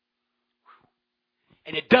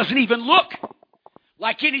 And it doesn't even look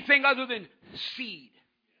like anything other than seed.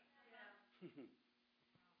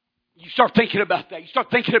 You start thinking about that. You start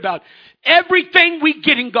thinking about everything we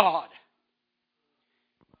get in God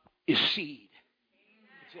is seed.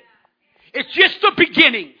 It's just the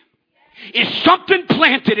beginning. It's something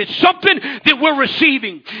planted. It's something that we're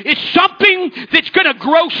receiving. It's something that's going to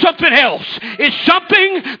grow something else. It's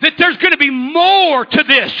something that there's going to be more to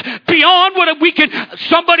this beyond what we can.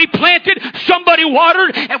 Somebody planted, somebody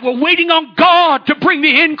watered, and we're waiting on God to bring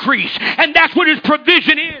the increase. And that's what His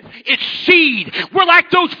provision is. It's seed. We're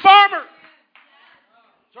like those farmers.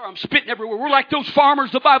 Sorry, I'm spitting everywhere. We're like those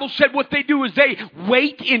farmers. The Bible said what they do is they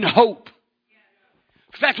wait in hope.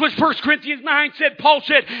 That's what 1 Corinthians 9 said. Paul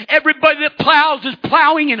said, everybody that plows is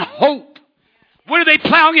plowing in hope. What are they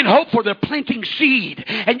plowing in hope for? They're planting seed.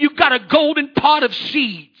 And you've got a golden pot of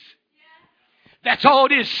seeds. That's all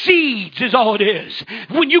it is. Seeds is all it is.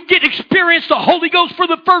 When you experience the Holy Ghost for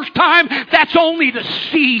the first time, that's only the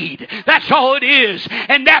seed. That's all it is.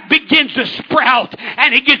 And that begins to sprout.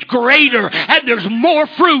 And it gets greater. And there's more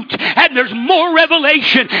fruit. And there's more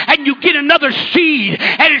revelation. And you get another seed.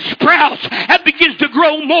 And it sprouts. And begins to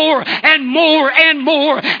grow more and more and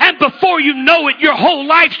more. And before you know it, your whole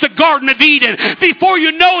life's the Garden of Eden. Before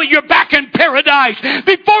you know it, you're back in paradise.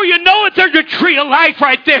 Before you know it, there's a tree of life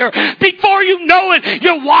right there. Before you know it,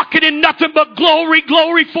 you're walking in nothing but glory,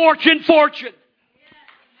 glory, fortune, fortune.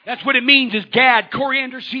 That's what it means is Gad.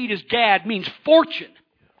 Coriander seed is Gad, means fortune.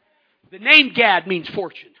 The name Gad means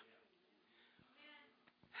fortune.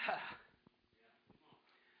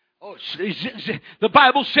 Oh, the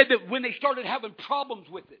Bible said that when they started having problems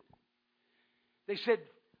with it, they said,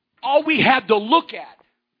 all we have to look at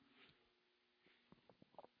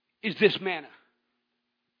is this manna.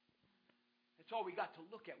 That's all we got to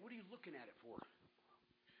look at. What are you looking at it for?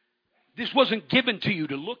 This wasn't given to you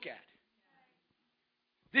to look at.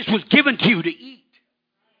 This was given to you to eat.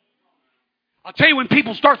 I'll tell you, when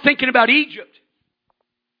people start thinking about Egypt,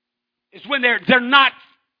 it's when they're not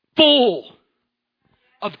full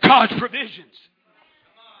of God's provisions.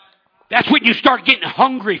 That's when you start getting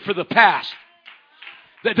hungry for the past.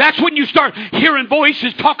 That's when you start hearing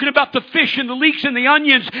voices talking about the fish and the leeks and the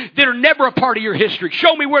onions that are never a part of your history.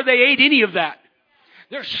 Show me where they ate any of that.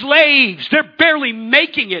 They're slaves. They're barely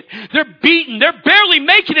making it. They're beaten. They're barely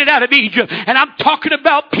making it out of Egypt. And I'm talking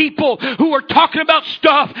about people who are talking about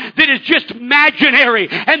stuff that is just imaginary.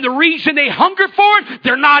 And the reason they hunger for it,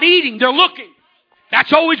 they're not eating. They're looking.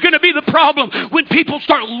 That's always going to be the problem when people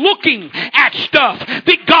start looking at stuff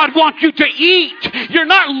that God wants you to eat. You're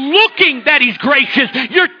not looking that He's gracious.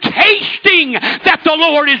 You're tasting that the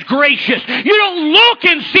Lord is gracious. You don't look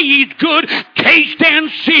and see He's good. Taste and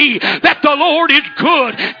see that the Lord is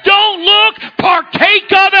good. Don't look,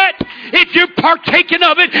 partake of it. If you're partaking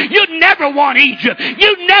of it, you'd never want Egypt.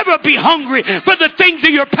 You'd never be hungry for the things of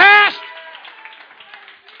your past.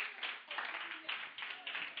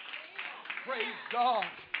 Praise God.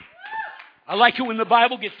 I like it when the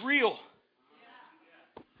Bible gets real.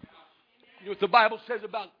 You know what the Bible says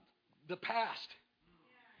about the past?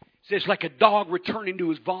 It says like a dog returning to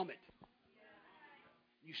his vomit.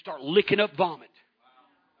 You start licking up vomit.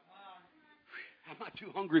 I'm not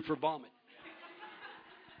too hungry for vomit.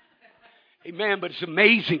 Amen, but it's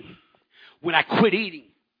amazing when I quit eating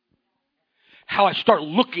how I start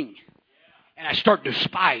looking and I start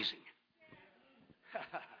despising.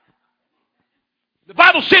 The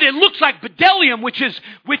Bible said it looks like bdellium, which is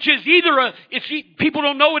either people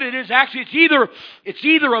don't know what it is actually. It's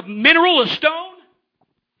either a mineral, a stone,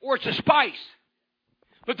 or it's a spice.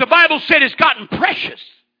 But the Bible said it's gotten precious.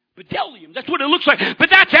 Bdellium, that's what it looks like. But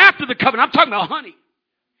that's after the covenant. I'm talking about honey.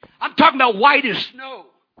 I'm talking about white as snow.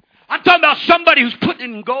 I'm talking about somebody who's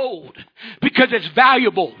putting in gold because it's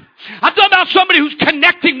valuable. I'm talking about somebody who's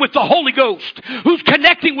connecting with the Holy Ghost, who's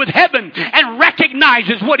connecting with heaven and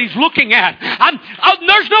recognizes what he's looking at.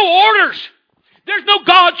 There's no orders. There's no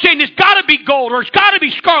God saying it's got to be gold or it's got to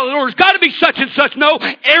be scarlet or it's got to be such and such. No,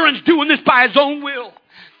 Aaron's doing this by his own will.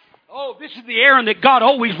 Oh, this is the Aaron that God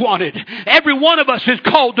always wanted. Every one of us is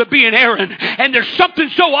called to be an Aaron. And there's something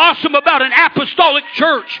so awesome about an apostolic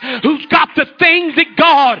church who's got the things that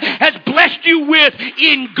God has blessed you with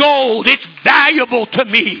in gold. It's valuable to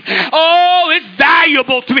me. Oh, it's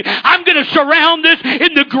valuable to me. I'm going to surround this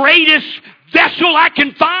in the greatest vessel I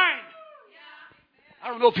can find. I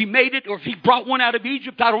don't know if he made it or if he brought one out of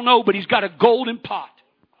Egypt. I don't know, but he's got a golden pot.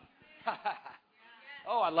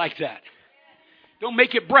 Oh, I like that. Don't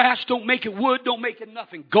make it brass. Don't make it wood. Don't make it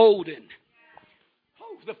nothing. Golden.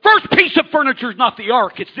 Oh, The first piece of furniture is not the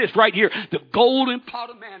ark. It's this right here. The golden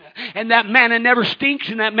pot of manna. And that manna never stinks.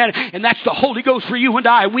 And that's the Holy Ghost for you and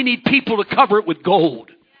I. We need people to cover it with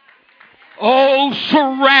gold. Oh,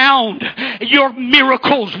 surround your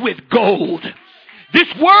miracles with gold. This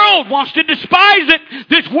world wants to despise it.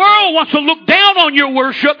 This world wants to look down on your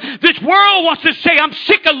worship. This world wants to say, I'm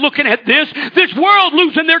sick of looking at this. This world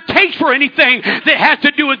losing their taste for anything that has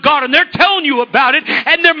to do with God. And they're telling you about it.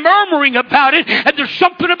 And they're murmuring about it. And there's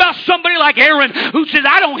something about somebody like Aaron who says,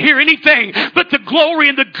 I don't hear anything but the glory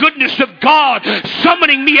and the goodness of God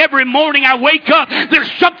summoning me every morning I wake up.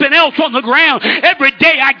 There's something else on the ground. Every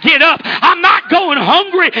day I get up, I'm not going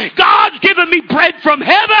hungry. God's giving me bread from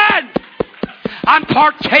heaven. I'm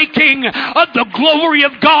partaking of the glory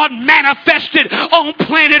of God manifested on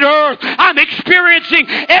planet Earth. I'm experiencing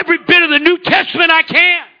every bit of the New Testament I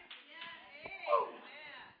can.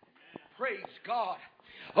 Praise God.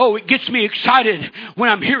 Oh, it gets me excited when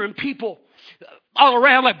I'm hearing people all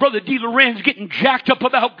around like Brother D. Lorenz getting jacked up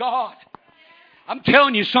about God. I'm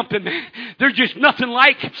telling you something, man. There's just nothing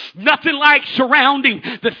like surrounding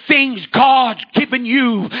the things God's given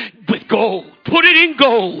you with gold. Put it in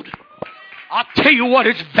gold. I'll tell you what,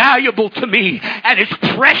 it's valuable to me and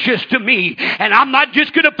it's precious to me. And I'm not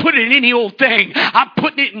just going to put it in any old thing. I'm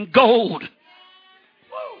putting it in gold.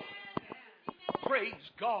 Whoa. Praise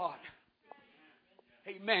God.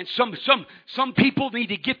 Amen. Some people need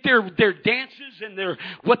to get their dances and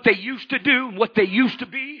what they used to do and what they used to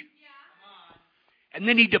be. And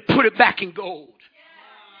they need to put it back in gold.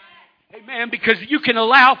 Amen. Because you can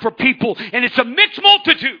allow for people, and it's a mixed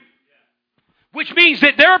multitude. Which means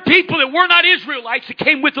that there are people that were not Israelites that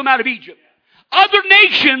came with them out of Egypt. Other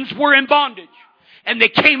nations were in bondage. And they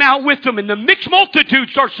came out with them. And the mixed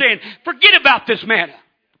multitude starts saying, forget about this manna.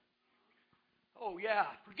 Oh yeah,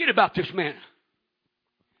 forget about this manna.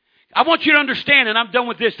 I want you to understand, and I'm done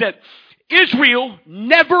with this, that Israel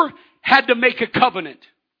never had to make a covenant.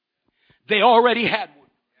 They already had one.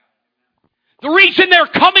 The reason they're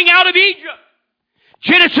coming out of Egypt,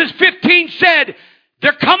 Genesis 15 said,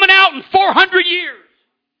 they're coming out in 400 years.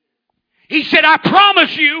 He said, I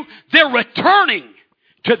promise you, they're returning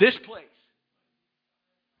to this place.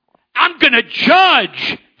 I'm going to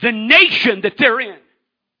judge the nation that they're in.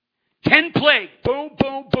 10 plagues. Boom,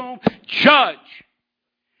 boom, boom. Judge.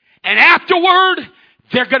 And afterward,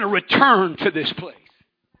 they're going to return to this place.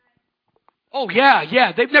 Oh,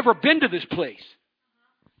 yeah. They've never been to this place.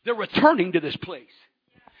 They're returning to this place.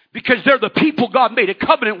 Because they're the people God made a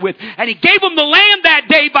covenant with. And He gave them the land that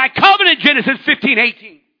day by covenant, Genesis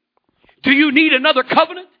 15:18. Do you need another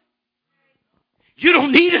covenant? You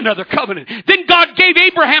don't need another covenant. Then God gave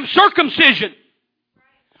Abraham circumcision.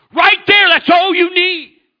 Right there, that's all you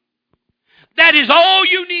need. That is all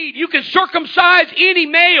you need. You can circumcise any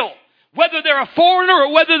male, whether they're a foreigner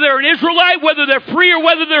or whether they're an Israelite, whether they're free or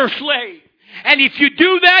whether they're a slave. And if you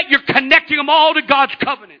do that, you're connecting them all to God's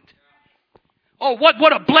covenant. Oh,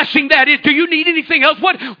 what a blessing that is. Do you need anything else?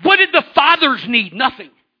 What did the fathers need? Nothing.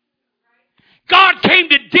 God came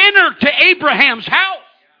to dinner to Abraham's house.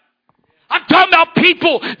 I'm talking about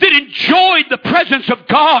people that enjoyed the presence of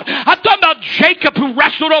God. I'm talking about Jacob who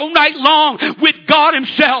wrestled all night long with God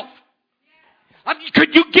Himself.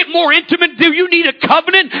 Could you get more intimate? Do you need a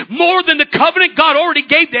covenant more than the covenant God already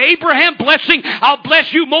gave to Abraham? Blessing, I'll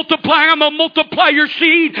bless you, multiply, I'm going to multiply your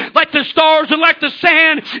seed like the stars and like the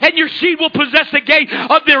sand, and your seed will possess the gate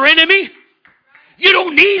of their enemy. You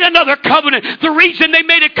don't need another covenant. The reason they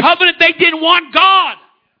made a covenant, they didn't want God.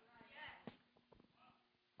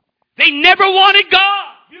 They never wanted God.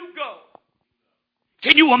 You go.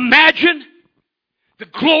 Can you imagine the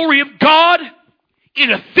glory of God in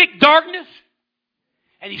a thick darkness?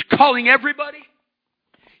 And He's calling everybody.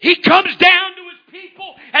 He comes down to His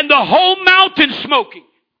people and the whole mountain smoking.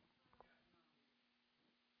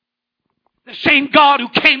 The same God who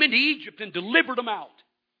came into Egypt and delivered them out.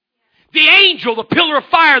 The angel, the pillar of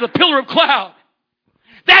fire, the pillar of cloud.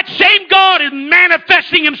 That same God is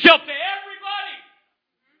manifesting Himself to everybody.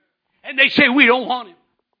 And they say, we don't want Him.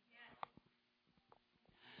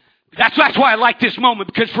 That's why I like this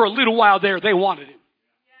moment, because for a little while there, they wanted Him.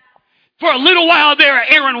 For a little while there,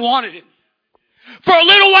 Aaron wanted Him. For a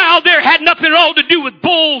little while there, had nothing at all to do with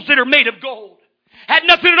bulls that are made of gold. Had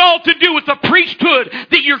nothing at all to do with the priesthood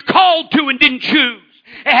that you're called to and didn't choose.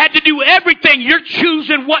 It had to do with everything. You're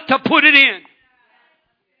choosing what to put it in.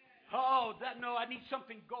 Oh, no, I need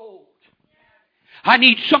something gold. I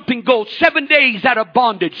need something gold. 7 days out of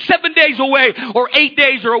bondage. 7 days away, or 8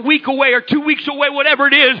 days, or a week away, or 2 weeks away, whatever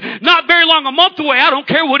it is. Not very long, a month away. I don't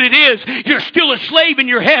care what it is. You're still a slave in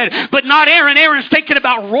your head. But not Aaron. Aaron's thinking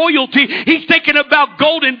about royalty. He's thinking about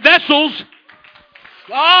golden vessels.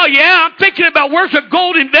 Oh yeah, I'm thinking about where's a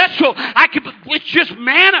golden vessel. It's just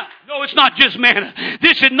manna. No, it's not just manna.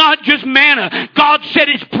 This is not just manna. God said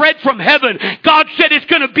it's bread from heaven. God said it's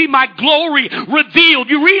going to be my glory revealed.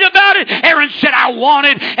 You read about it? Aaron said, I want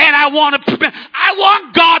it, and I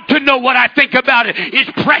want God to know what I think about it.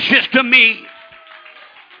 It's precious to me.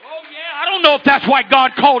 I don't know if that's why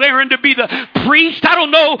God called Aaron to be the priest. I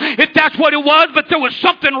don't know if that's what it was, but there was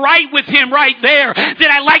something right with him right there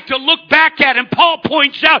that I like to look back at. And Paul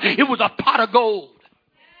points out it was a pot of gold.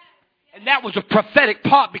 And that was a prophetic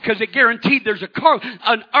pot because it guaranteed there's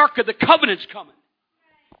an Ark of the Covenant's coming.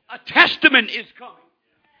 A testament is coming.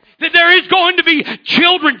 That there is going to be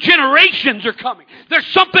children, generations are coming. There's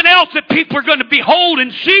something else that people are going to behold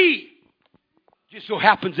and see. Just so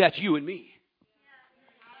happens that's you and me.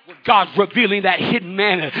 God's revealing that hidden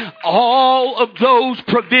manna. All of those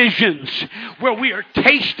provisions where we are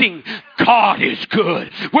tasting God is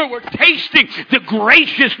good. Where we're tasting the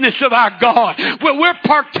graciousness of our God. Where we're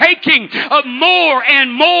partaking of more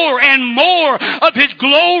and more and more of His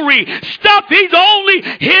glory. Stuff He's only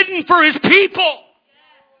hidden for His people.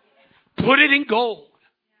 Put it in gold.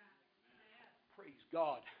 Praise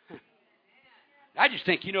God. I just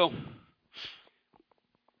think,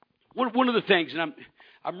 one of the things, and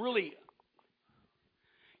I'm really,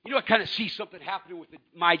 I kind of see something happening with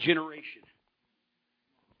my generation.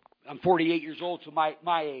 I'm 48 years old, so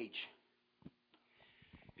my age.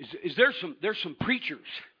 Is there's some preachers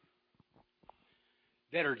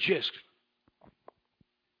that are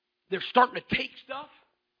they're starting to take stuff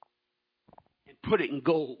and put it in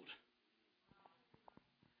gold.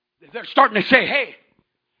 They're starting to say, hey,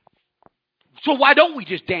 so why don't we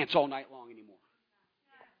just dance all night long anymore?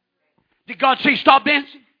 Did God say stop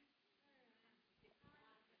dancing?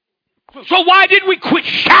 So why did we quit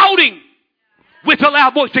shouting with a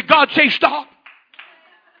loud voice? Did God say stop?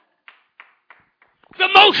 The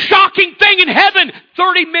most shocking thing in heaven,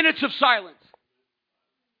 30 minutes of silence.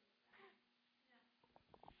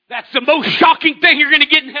 That's the most shocking thing you're going to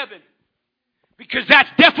get in heaven. Because that's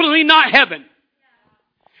definitely not heaven.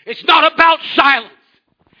 It's not about silence.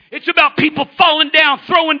 It's about people falling down,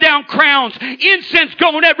 throwing down crowns, incense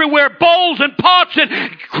going everywhere, bowls and pots, and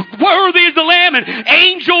worthy is the Lamb, and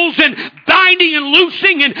angels, and binding and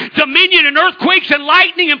loosing, and dominion, and earthquakes, and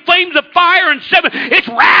lightning, and flames of fire, and seven. It's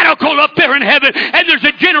radical up there in heaven. And there's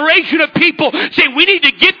a generation of people saying, we need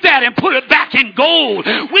to get that and put it back in gold.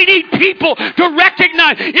 We need people to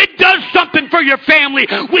recognize it does something for your family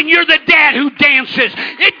when you're the dad who dances.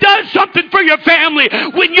 It does something for your family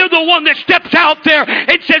when you're the one that steps out there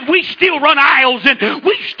and says, we still run aisles and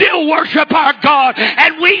we still worship our God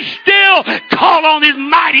and we still call on His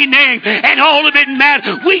mighty name and all of it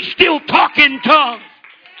matters. We still talk in tongues.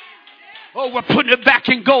 Oh, we're putting it back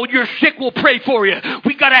in gold. You're sick, we'll pray for you.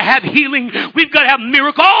 We've got to have healing. We've got to have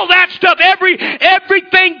miracle. All that stuff.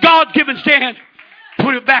 Everything God's given stand.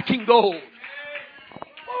 Put it back in gold.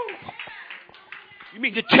 You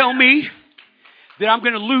mean to tell me that I'm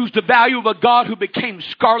going to lose the value of a God who became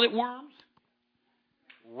scarlet worms?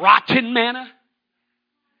 Rotten manna?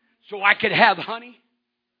 So I could have honey?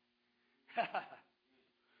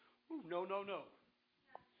 No.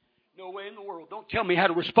 No way in the world. Don't tell me how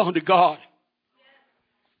to respond to God.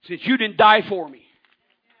 Since you didn't die for me.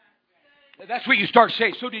 That's what you start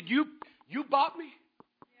saying. So did you bought me?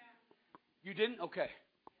 You didn't? Okay.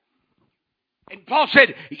 And Paul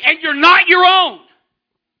said, and you're not your own.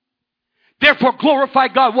 Therefore glorify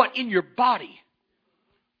God. What? In your body.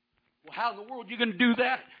 Well, how in the world are you going to do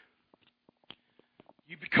that?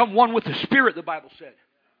 You become one with the Spirit, the Bible said.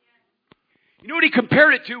 You know what he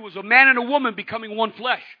compared it to was a man and a woman becoming one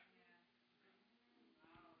flesh.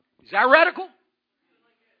 Is that radical?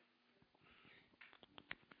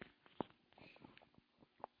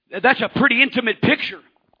 That's a pretty intimate picture.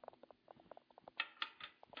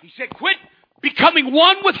 He said, quit becoming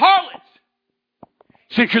one with harlots.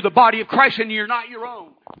 Since you're the body of Christ and you're not your own.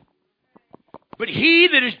 But he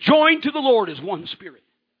that is joined to the Lord is one spirit.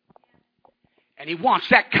 And he wants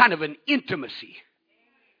that kind of an intimacy.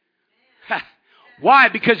 Why?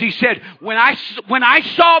 Because he said, when I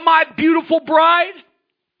saw my beautiful bride,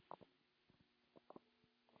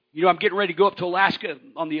 I'm getting ready to go up to Alaska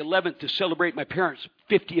on the 11th to celebrate my parents'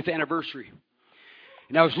 50th anniversary.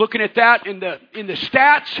 And I was looking at that in the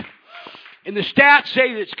stats. And the stats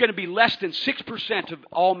say that it's going to be less than 6% of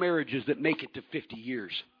all marriages that make it to 50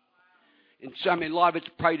 years. And so, a lot of it's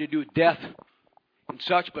probably to do with death and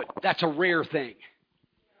such, but that's a rare thing.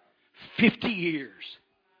 50 years.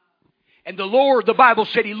 And the Lord, the Bible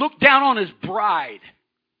said, He looked down on His bride.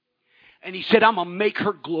 And He said, I'm going to make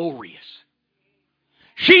her glorious.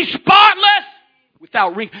 She's spotless.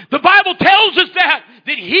 without wrinkle. The Bible tells us that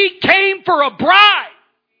He came for a bride.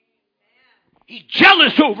 He's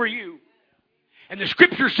jealous over you. And the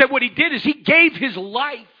Scripture said what He did is He gave His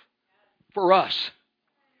life for us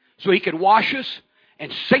so He could wash us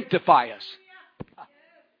and sanctify us.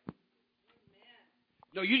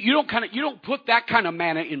 No, you don't put that kind of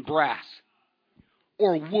manna in brass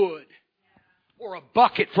or wood or a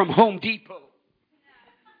bucket from Home Depot.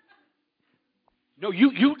 No,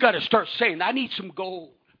 you got to start saying, I need some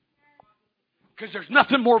gold. Because there's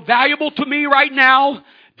nothing more valuable to me right now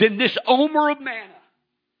than this omer of manna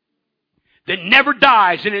that never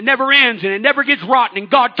dies and it never ends and it never gets rotten, and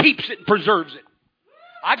God keeps it and preserves it.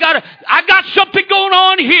 I got something going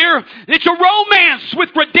on here. It's a romance with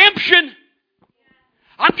redemption.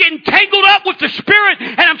 I'm getting tangled up with the Spirit,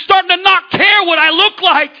 and I'm starting to not care what I look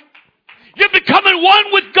like. You're becoming one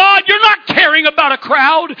with God. You're not caring about a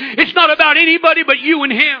crowd. It's not about anybody but you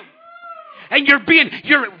and Him. And you're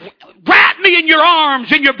wrapping me in your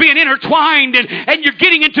arms, and you're being intertwined, and you're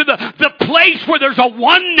getting into the place where there's a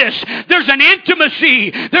oneness, there's an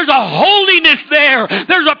intimacy, there's a holiness there,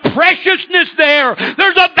 there's a preciousness there,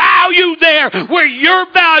 there's a value there where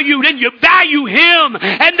you're valued and you value Him,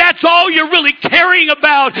 and that's all you're really caring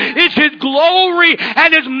about is His glory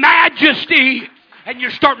and His majesty. And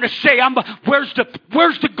you're starting to say, where's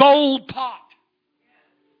the gold pot?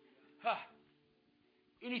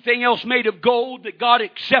 Anything else made of gold that God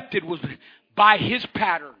accepted was by His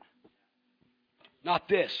pattern. Not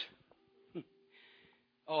this.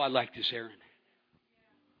 Oh, I like this, Aaron.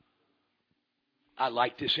 I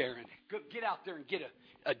like this, Aaron. Get out there and get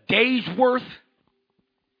a day's worth.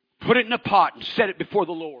 Put it in a pot and set it before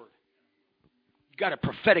the Lord. You got a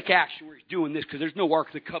prophetic action where He's doing this because there's no Ark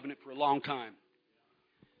of the Covenant for a long time.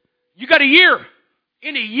 You got a year.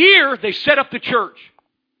 In a year, they set up the church.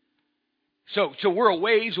 So we're a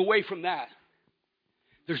ways away from that.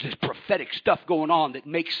 There's this prophetic stuff going on that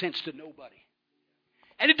makes sense to nobody.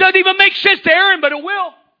 And it doesn't even make sense to Aaron, but it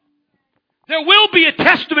will. There will be a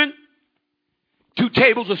testament. 2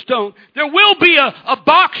 tables of stone. There will be a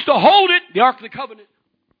box to hold it. The Ark of the Covenant.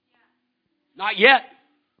 Not yet.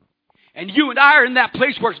 And you and I are in that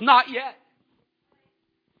place where it's not yet.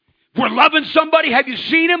 We're loving somebody. Have you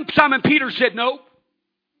seen him? Simon Peter said, no.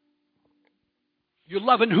 You're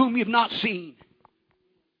loving whom you've not seen.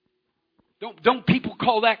 Don't people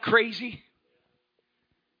call that crazy?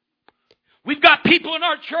 We've got people in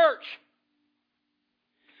our church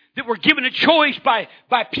that were given a choice by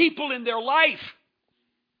people in their life.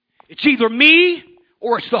 It's either me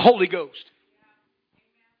or it's the Holy Ghost.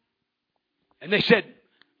 And they said,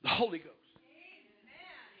 the Holy Ghost.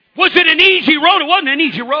 Was it an easy road? It wasn't an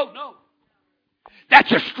easy road, no.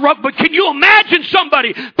 That's a struggle. But can you imagine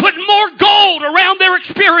somebody putting more gold around their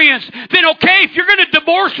experience than, okay, if you're going to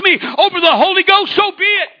divorce me over the Holy Ghost, so be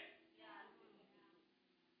it.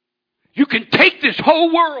 You can take this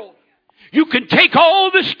whole world. You can take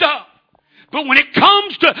all this stuff. But when it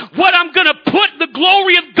comes to what I'm going to put the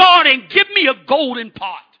glory of God in, give me a golden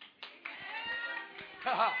pot.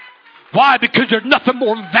 Why? Because there's nothing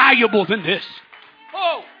more valuable than this.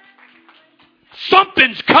 Oh.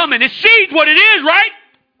 Something's coming. It seems what it is, right?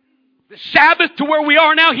 The Sabbath to where we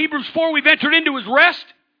are now, Hebrews 4, we've entered into His rest.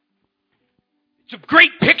 It's a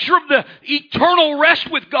great picture of the eternal rest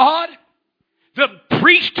with God. The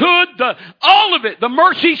priesthood, all of it, the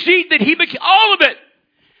mercy seat that He became, all of it.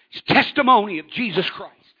 It's testimony of Jesus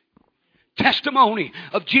Christ. Testimony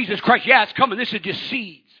of Jesus Christ. Yeah, it's coming. This is just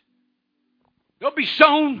seeds. They'll be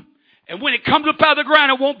sown, and when it comes up out of the ground,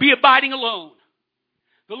 it won't be abiding alone.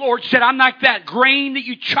 The Lord said, I'm like that grain that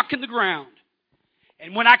you chuck in the ground.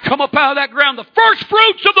 And when I come up out of that ground, the first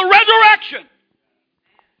fruits of the resurrection.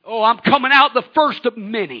 Oh, I'm coming out the first of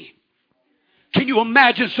many. Can you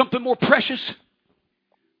imagine something more precious?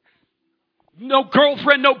 No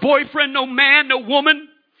girlfriend, no boyfriend, no man, no woman,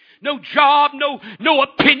 no job, no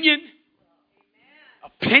opinion.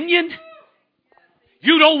 Opinion?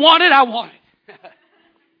 You don't want it, I want it.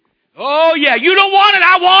 Oh yeah, you don't want it,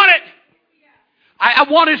 I want it. I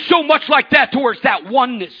want it so much like that towards that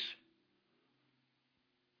oneness.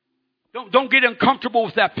 Don't get uncomfortable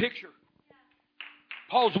with that picture.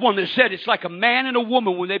 Paul's the one that said it's like a man and a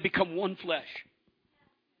woman when they become one flesh.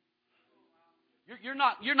 You're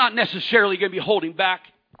not necessarily going to be holding back.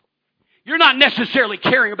 You're not necessarily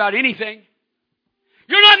caring about anything.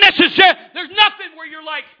 You're not necessarily, there's nothing where you're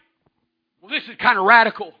like, well, this is kind of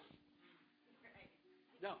radical.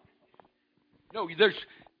 No,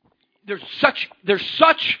 there's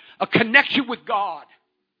such a connection with God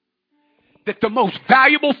that the most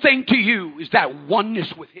valuable thing to you is that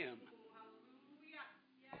oneness with Him.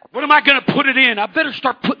 What am I going to put it in? I better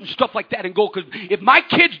start putting stuff like that in gold, because if my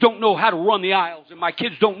kids don't know how to run the aisles and my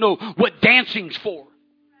kids don't know what dancing's for,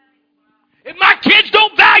 if my kids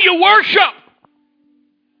don't value worship,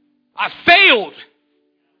 I failed.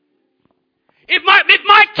 If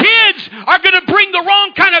my kids are going to bring the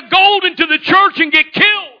wrong kind of gold into the church and get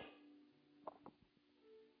killed,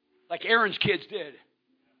 like Aaron's kids did.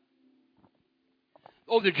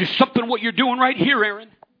 Oh, there's just something what you're doing right here, Aaron.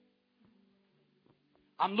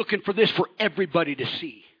 I'm looking for this for everybody to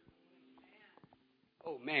see.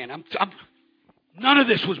 Oh man, none of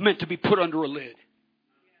this was meant to be put under a lid.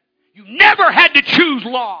 You never had to choose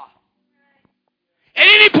law. At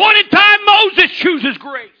any point in time, Moses chooses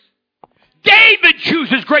grace. David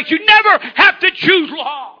chooses grace. You never have to choose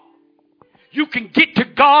law. You can get to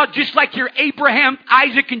God just like your Abraham,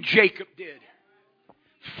 Isaac, and Jacob did.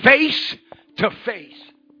 Face to face.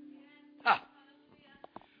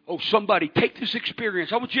 Oh, somebody, take this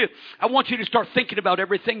experience. I want you to start thinking about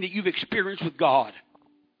everything that you've experienced with God.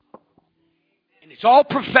 And it's all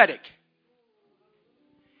prophetic.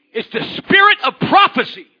 It's the spirit of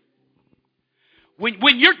prophecy.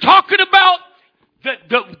 When you're talking about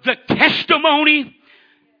the testimony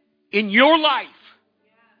in your life,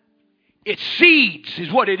 it's seeds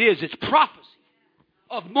is what it is. It's prophecy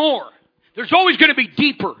of more. There's always going to be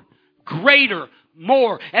deeper, greater,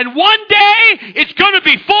 more. And one day, it's going to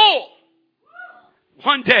be full.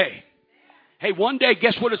 One day. Hey, one day,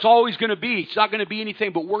 guess what it's always going to be? It's not going to be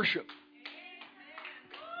anything but worship.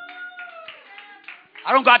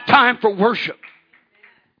 I don't got time for worship.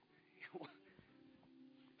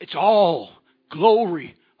 It's all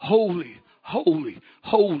glory, holy, holy,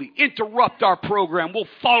 holy. Interrupt our program. We'll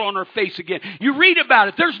fall on our face again. You read about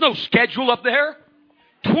it. There's no schedule up there.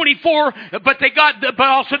 24, but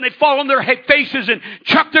all of a sudden they fall on their faces and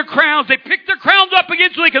chuck their crowns. They pick their crowns up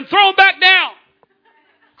again so they can throw them back down.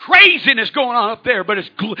 Craziness going on up there, but it's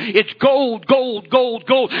gold, gold, gold,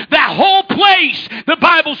 gold. That whole place, the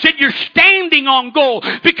Bible said you're standing on gold,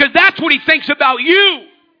 because that's what he thinks about you.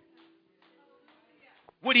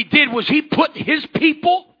 What he did was he put his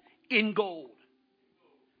people in gold.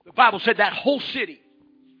 The Bible said that whole city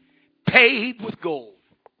paved with gold.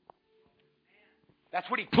 That's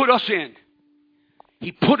what he put us in.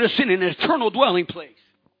 He put us in an eternal dwelling place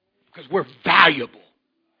because we're valuable.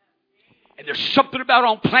 And there's something about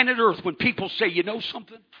on planet Earth when people say, you know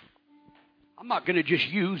something? I'm not going to just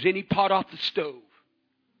use any pot off the stove.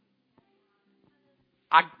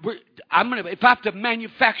 If I have to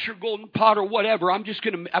manufacture golden pot or whatever, I'm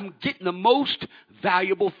getting the most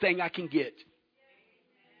valuable thing I can get.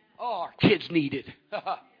 Oh, our kids need it.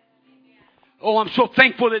 Oh, I'm so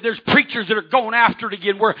thankful that there's preachers that are going after it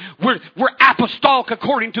again. We're apostolic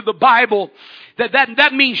according to the Bible.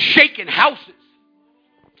 That means shaking houses.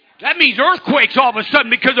 That means earthquakes all of a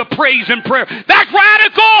sudden because of praise and prayer. That's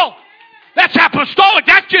radical. That's apostolic.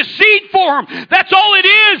 That's just seed form. That's all it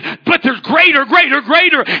is. But there's greater, greater,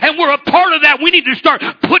 greater. And we're a part of that. We need to start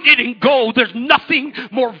putting it in gold. There's nothing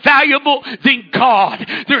more valuable than God.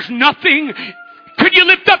 There's nothing. Could you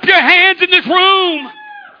lift up your hands in this room?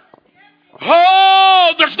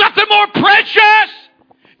 Oh, there's nothing more precious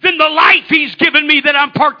than the life He's given me that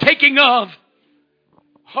I'm partaking of.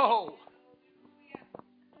 Oh.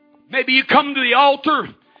 Maybe you come to the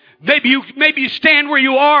altar. Maybe you stand where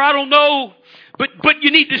you are. I don't know. But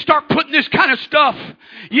you need to start putting this kind of stuff.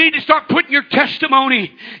 You need to start putting your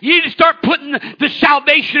testimony. You need to start putting the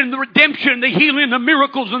salvation and the redemption and the healing and the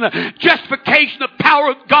miracles and the justification, the power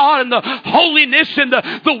of God and the holiness and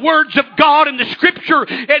the words of God and the Scripture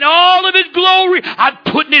and all of His glory. I'm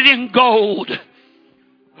putting it in gold.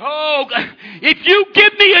 Oh, if you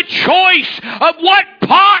give me a choice of what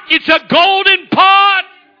pot, it's a golden pot.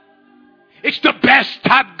 It's the best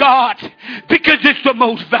I've got because it's the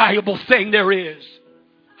most valuable thing there is.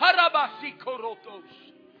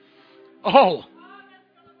 Oh.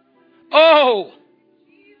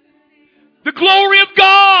 The glory of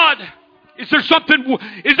God. Is there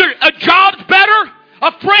a job's better?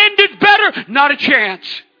 A friend is better? Not a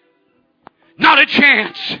chance. Not a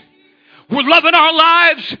chance. We're loving our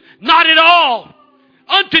lives? Not at all.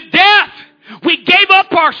 Unto death. We gave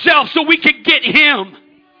up ourselves so we could get Him.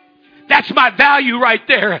 That's my value right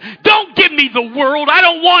there. Don't give me the world. I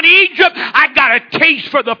don't want Egypt. I got a taste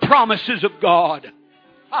for the promises of God.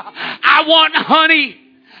 I want honey.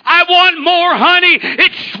 I want more honey.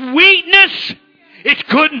 It's sweetness. It's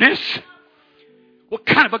goodness. What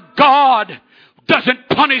kind of a God doesn't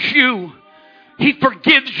punish you? He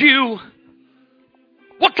forgives you.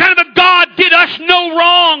 What kind of a God did us no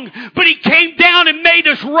wrong, but He came down and made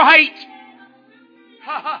us right?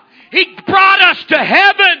 He brought us to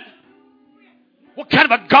heaven. What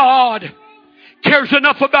kind of a God cares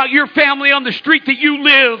enough about your family on the street that you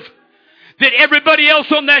live that everybody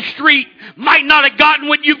else on that street might not have gotten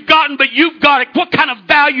what you've gotten, but you've got it? What kind of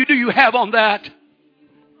value do you have on that?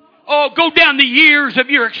 Oh, go down the years of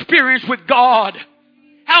your experience with God.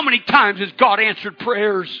 How many times has God answered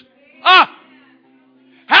prayers? How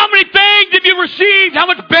many things have you received? How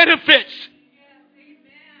much benefits?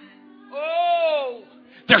 Oh,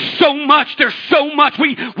 there's so much. There's so much.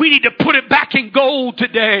 We need to put it back in gold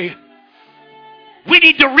today. We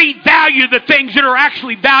need to revalue the things that are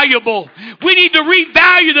actually valuable. We need to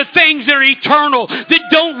revalue the things that are eternal, that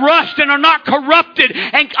don't rust and are not corrupted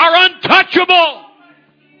and are untouchable.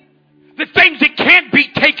 The things that can't be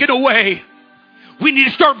taken away. We need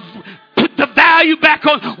to start put the value back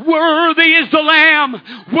on. Worthy is the Lamb.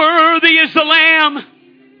 Worthy is the Lamb.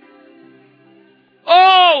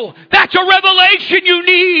 Oh, that's a revelation you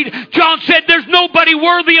need. John said there's nobody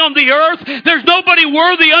worthy on the earth. There's nobody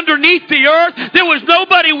worthy underneath the earth. There was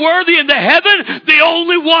nobody worthy in the heaven. The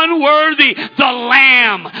only one worthy, the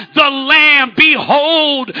Lamb. The Lamb.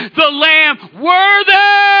 Behold, the Lamb.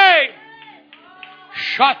 Worthy.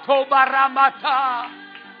 Shato Baramata.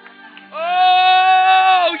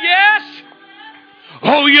 Oh, yes.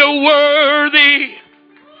 Oh, you're worthy.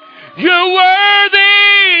 You're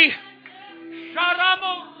worthy.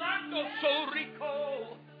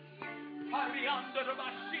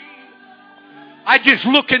 I just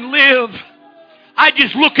look and live. I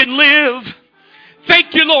just look and live.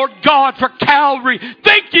 Thank you, Lord God, for Calvary.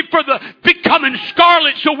 Thank you for the becoming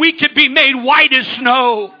scarlet so we can be made white as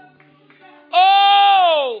snow.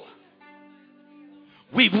 Oh!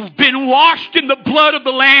 We've been washed in the blood of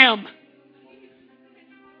the Lamb.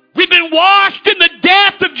 We've been washed in the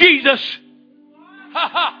death of Jesus. Ha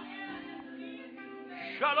ha!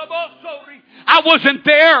 I wasn't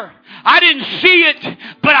there. I didn't see it,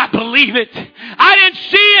 but I believe it. I didn't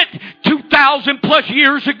see it 2,000 plus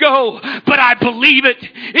years ago, but I believe it.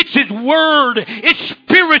 It's His Word. It's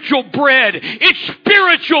spiritual bread. It's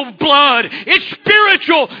spiritual blood. It's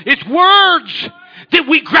spiritual. It's words that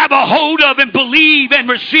we grab a hold of and believe and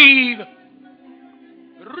receive.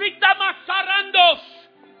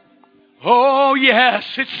 Oh, yes.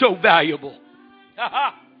 It's so valuable.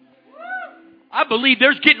 I believe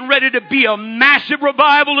there's getting ready to be a massive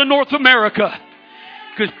revival in North America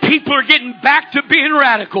because people are getting back to being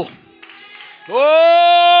radical.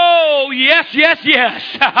 Oh, yes, yes, yes.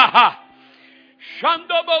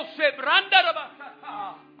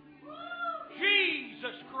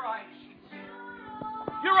 Jesus Christ.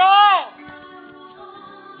 You're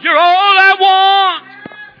all I want.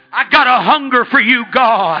 I got a hunger for you,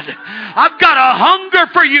 God. I've got a hunger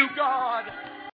for you, God.